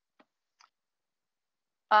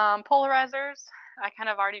 Polarizers, I kind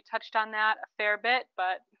of already touched on that a fair bit,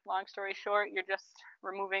 but long story short, you're just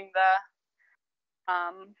removing the,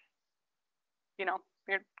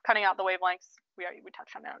 you're cutting out the wavelengths. We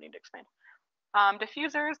touched on that, I don't need to explain.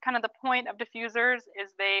 Diffusers, kind of the point of diffusers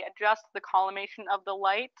is they adjust the collimation of the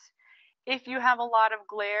light. If you have a lot of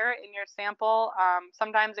glare in your sample,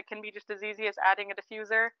 sometimes it can be just as easy as adding a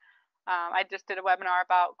diffuser. I just did a webinar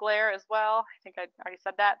about glare as well. I think I already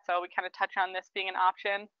said that, so we kind of touch on this being an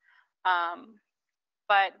option.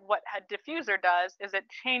 But what a diffuser does is it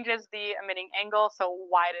changes the emitting angle, so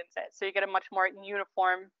widens it. So you get a much more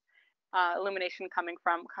uniform illumination coming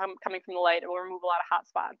from the light. It will remove a lot of hot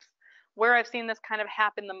spots. Where I've seen this kind of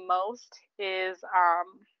happen the most is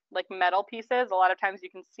like metal pieces. A lot of times you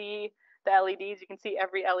can see the LEDs, you can see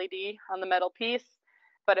every LED on the metal piece.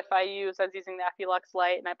 But if I was using the Effilux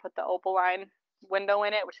light and I put the opaline window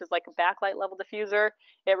in it, which is like a backlight level diffuser,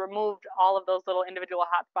 it removed all of those little individual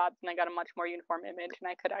hot spots, and I got a much more uniform image, and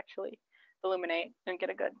I could actually illuminate and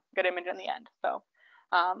get a good image in the end. So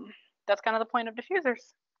that's kind of the point of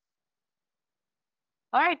diffusers.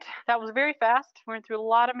 All right, that was very fast. We went through a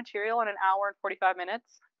lot of material in an hour and 45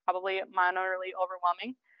 minutes, probably minorly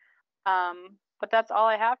overwhelming. But that's all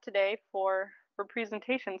I have today for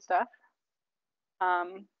presentation stuff.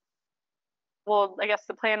 Well, I guess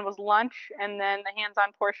the plan was lunch and then the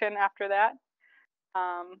hands-on portion after that.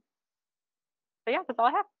 But yeah, that's all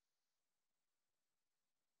I have.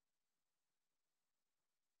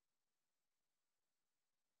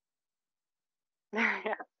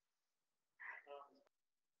 Yeah.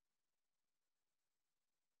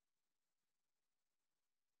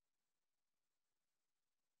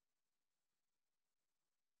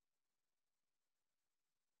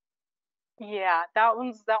 Yeah, that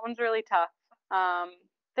one's really tough.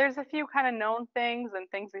 There's a few kind of known things and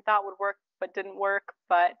things we thought would work but didn't work,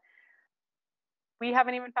 but we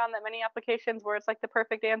haven't even found that many applications where it's like the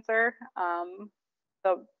perfect answer.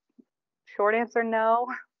 So short answer, no,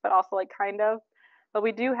 but also like kind of. But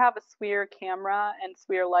we do have a SWIR camera and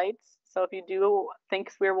SWIR lights. So if you do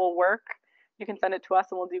think SWIR will work, you can send it to us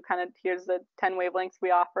and we'll do kind of, here's the 10 wavelengths we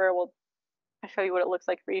offer. We'll show you what it looks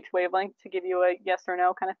like for each wavelength to give you a yes or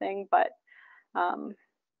no kind of thing. But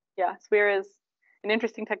yeah, SWIR is an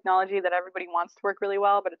interesting technology that everybody wants to work really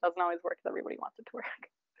well, but it doesn't always work as everybody wants it to work.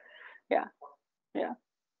 Yeah, yeah.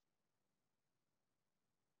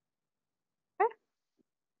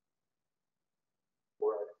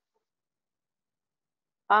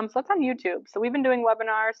 So that's on YouTube. So we've been doing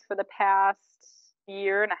webinars for the past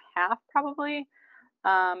year and a half, probably.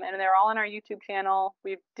 And they're all on our YouTube channel.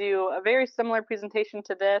 We do a very similar presentation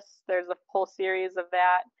to this. There's a whole series of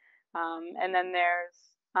that. And then there's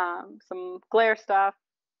some glare stuff,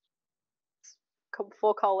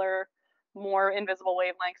 full color, more invisible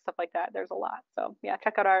wavelengths, stuff like that. There's a lot. So yeah,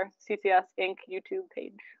 check out our CCS Inc. YouTube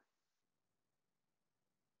page.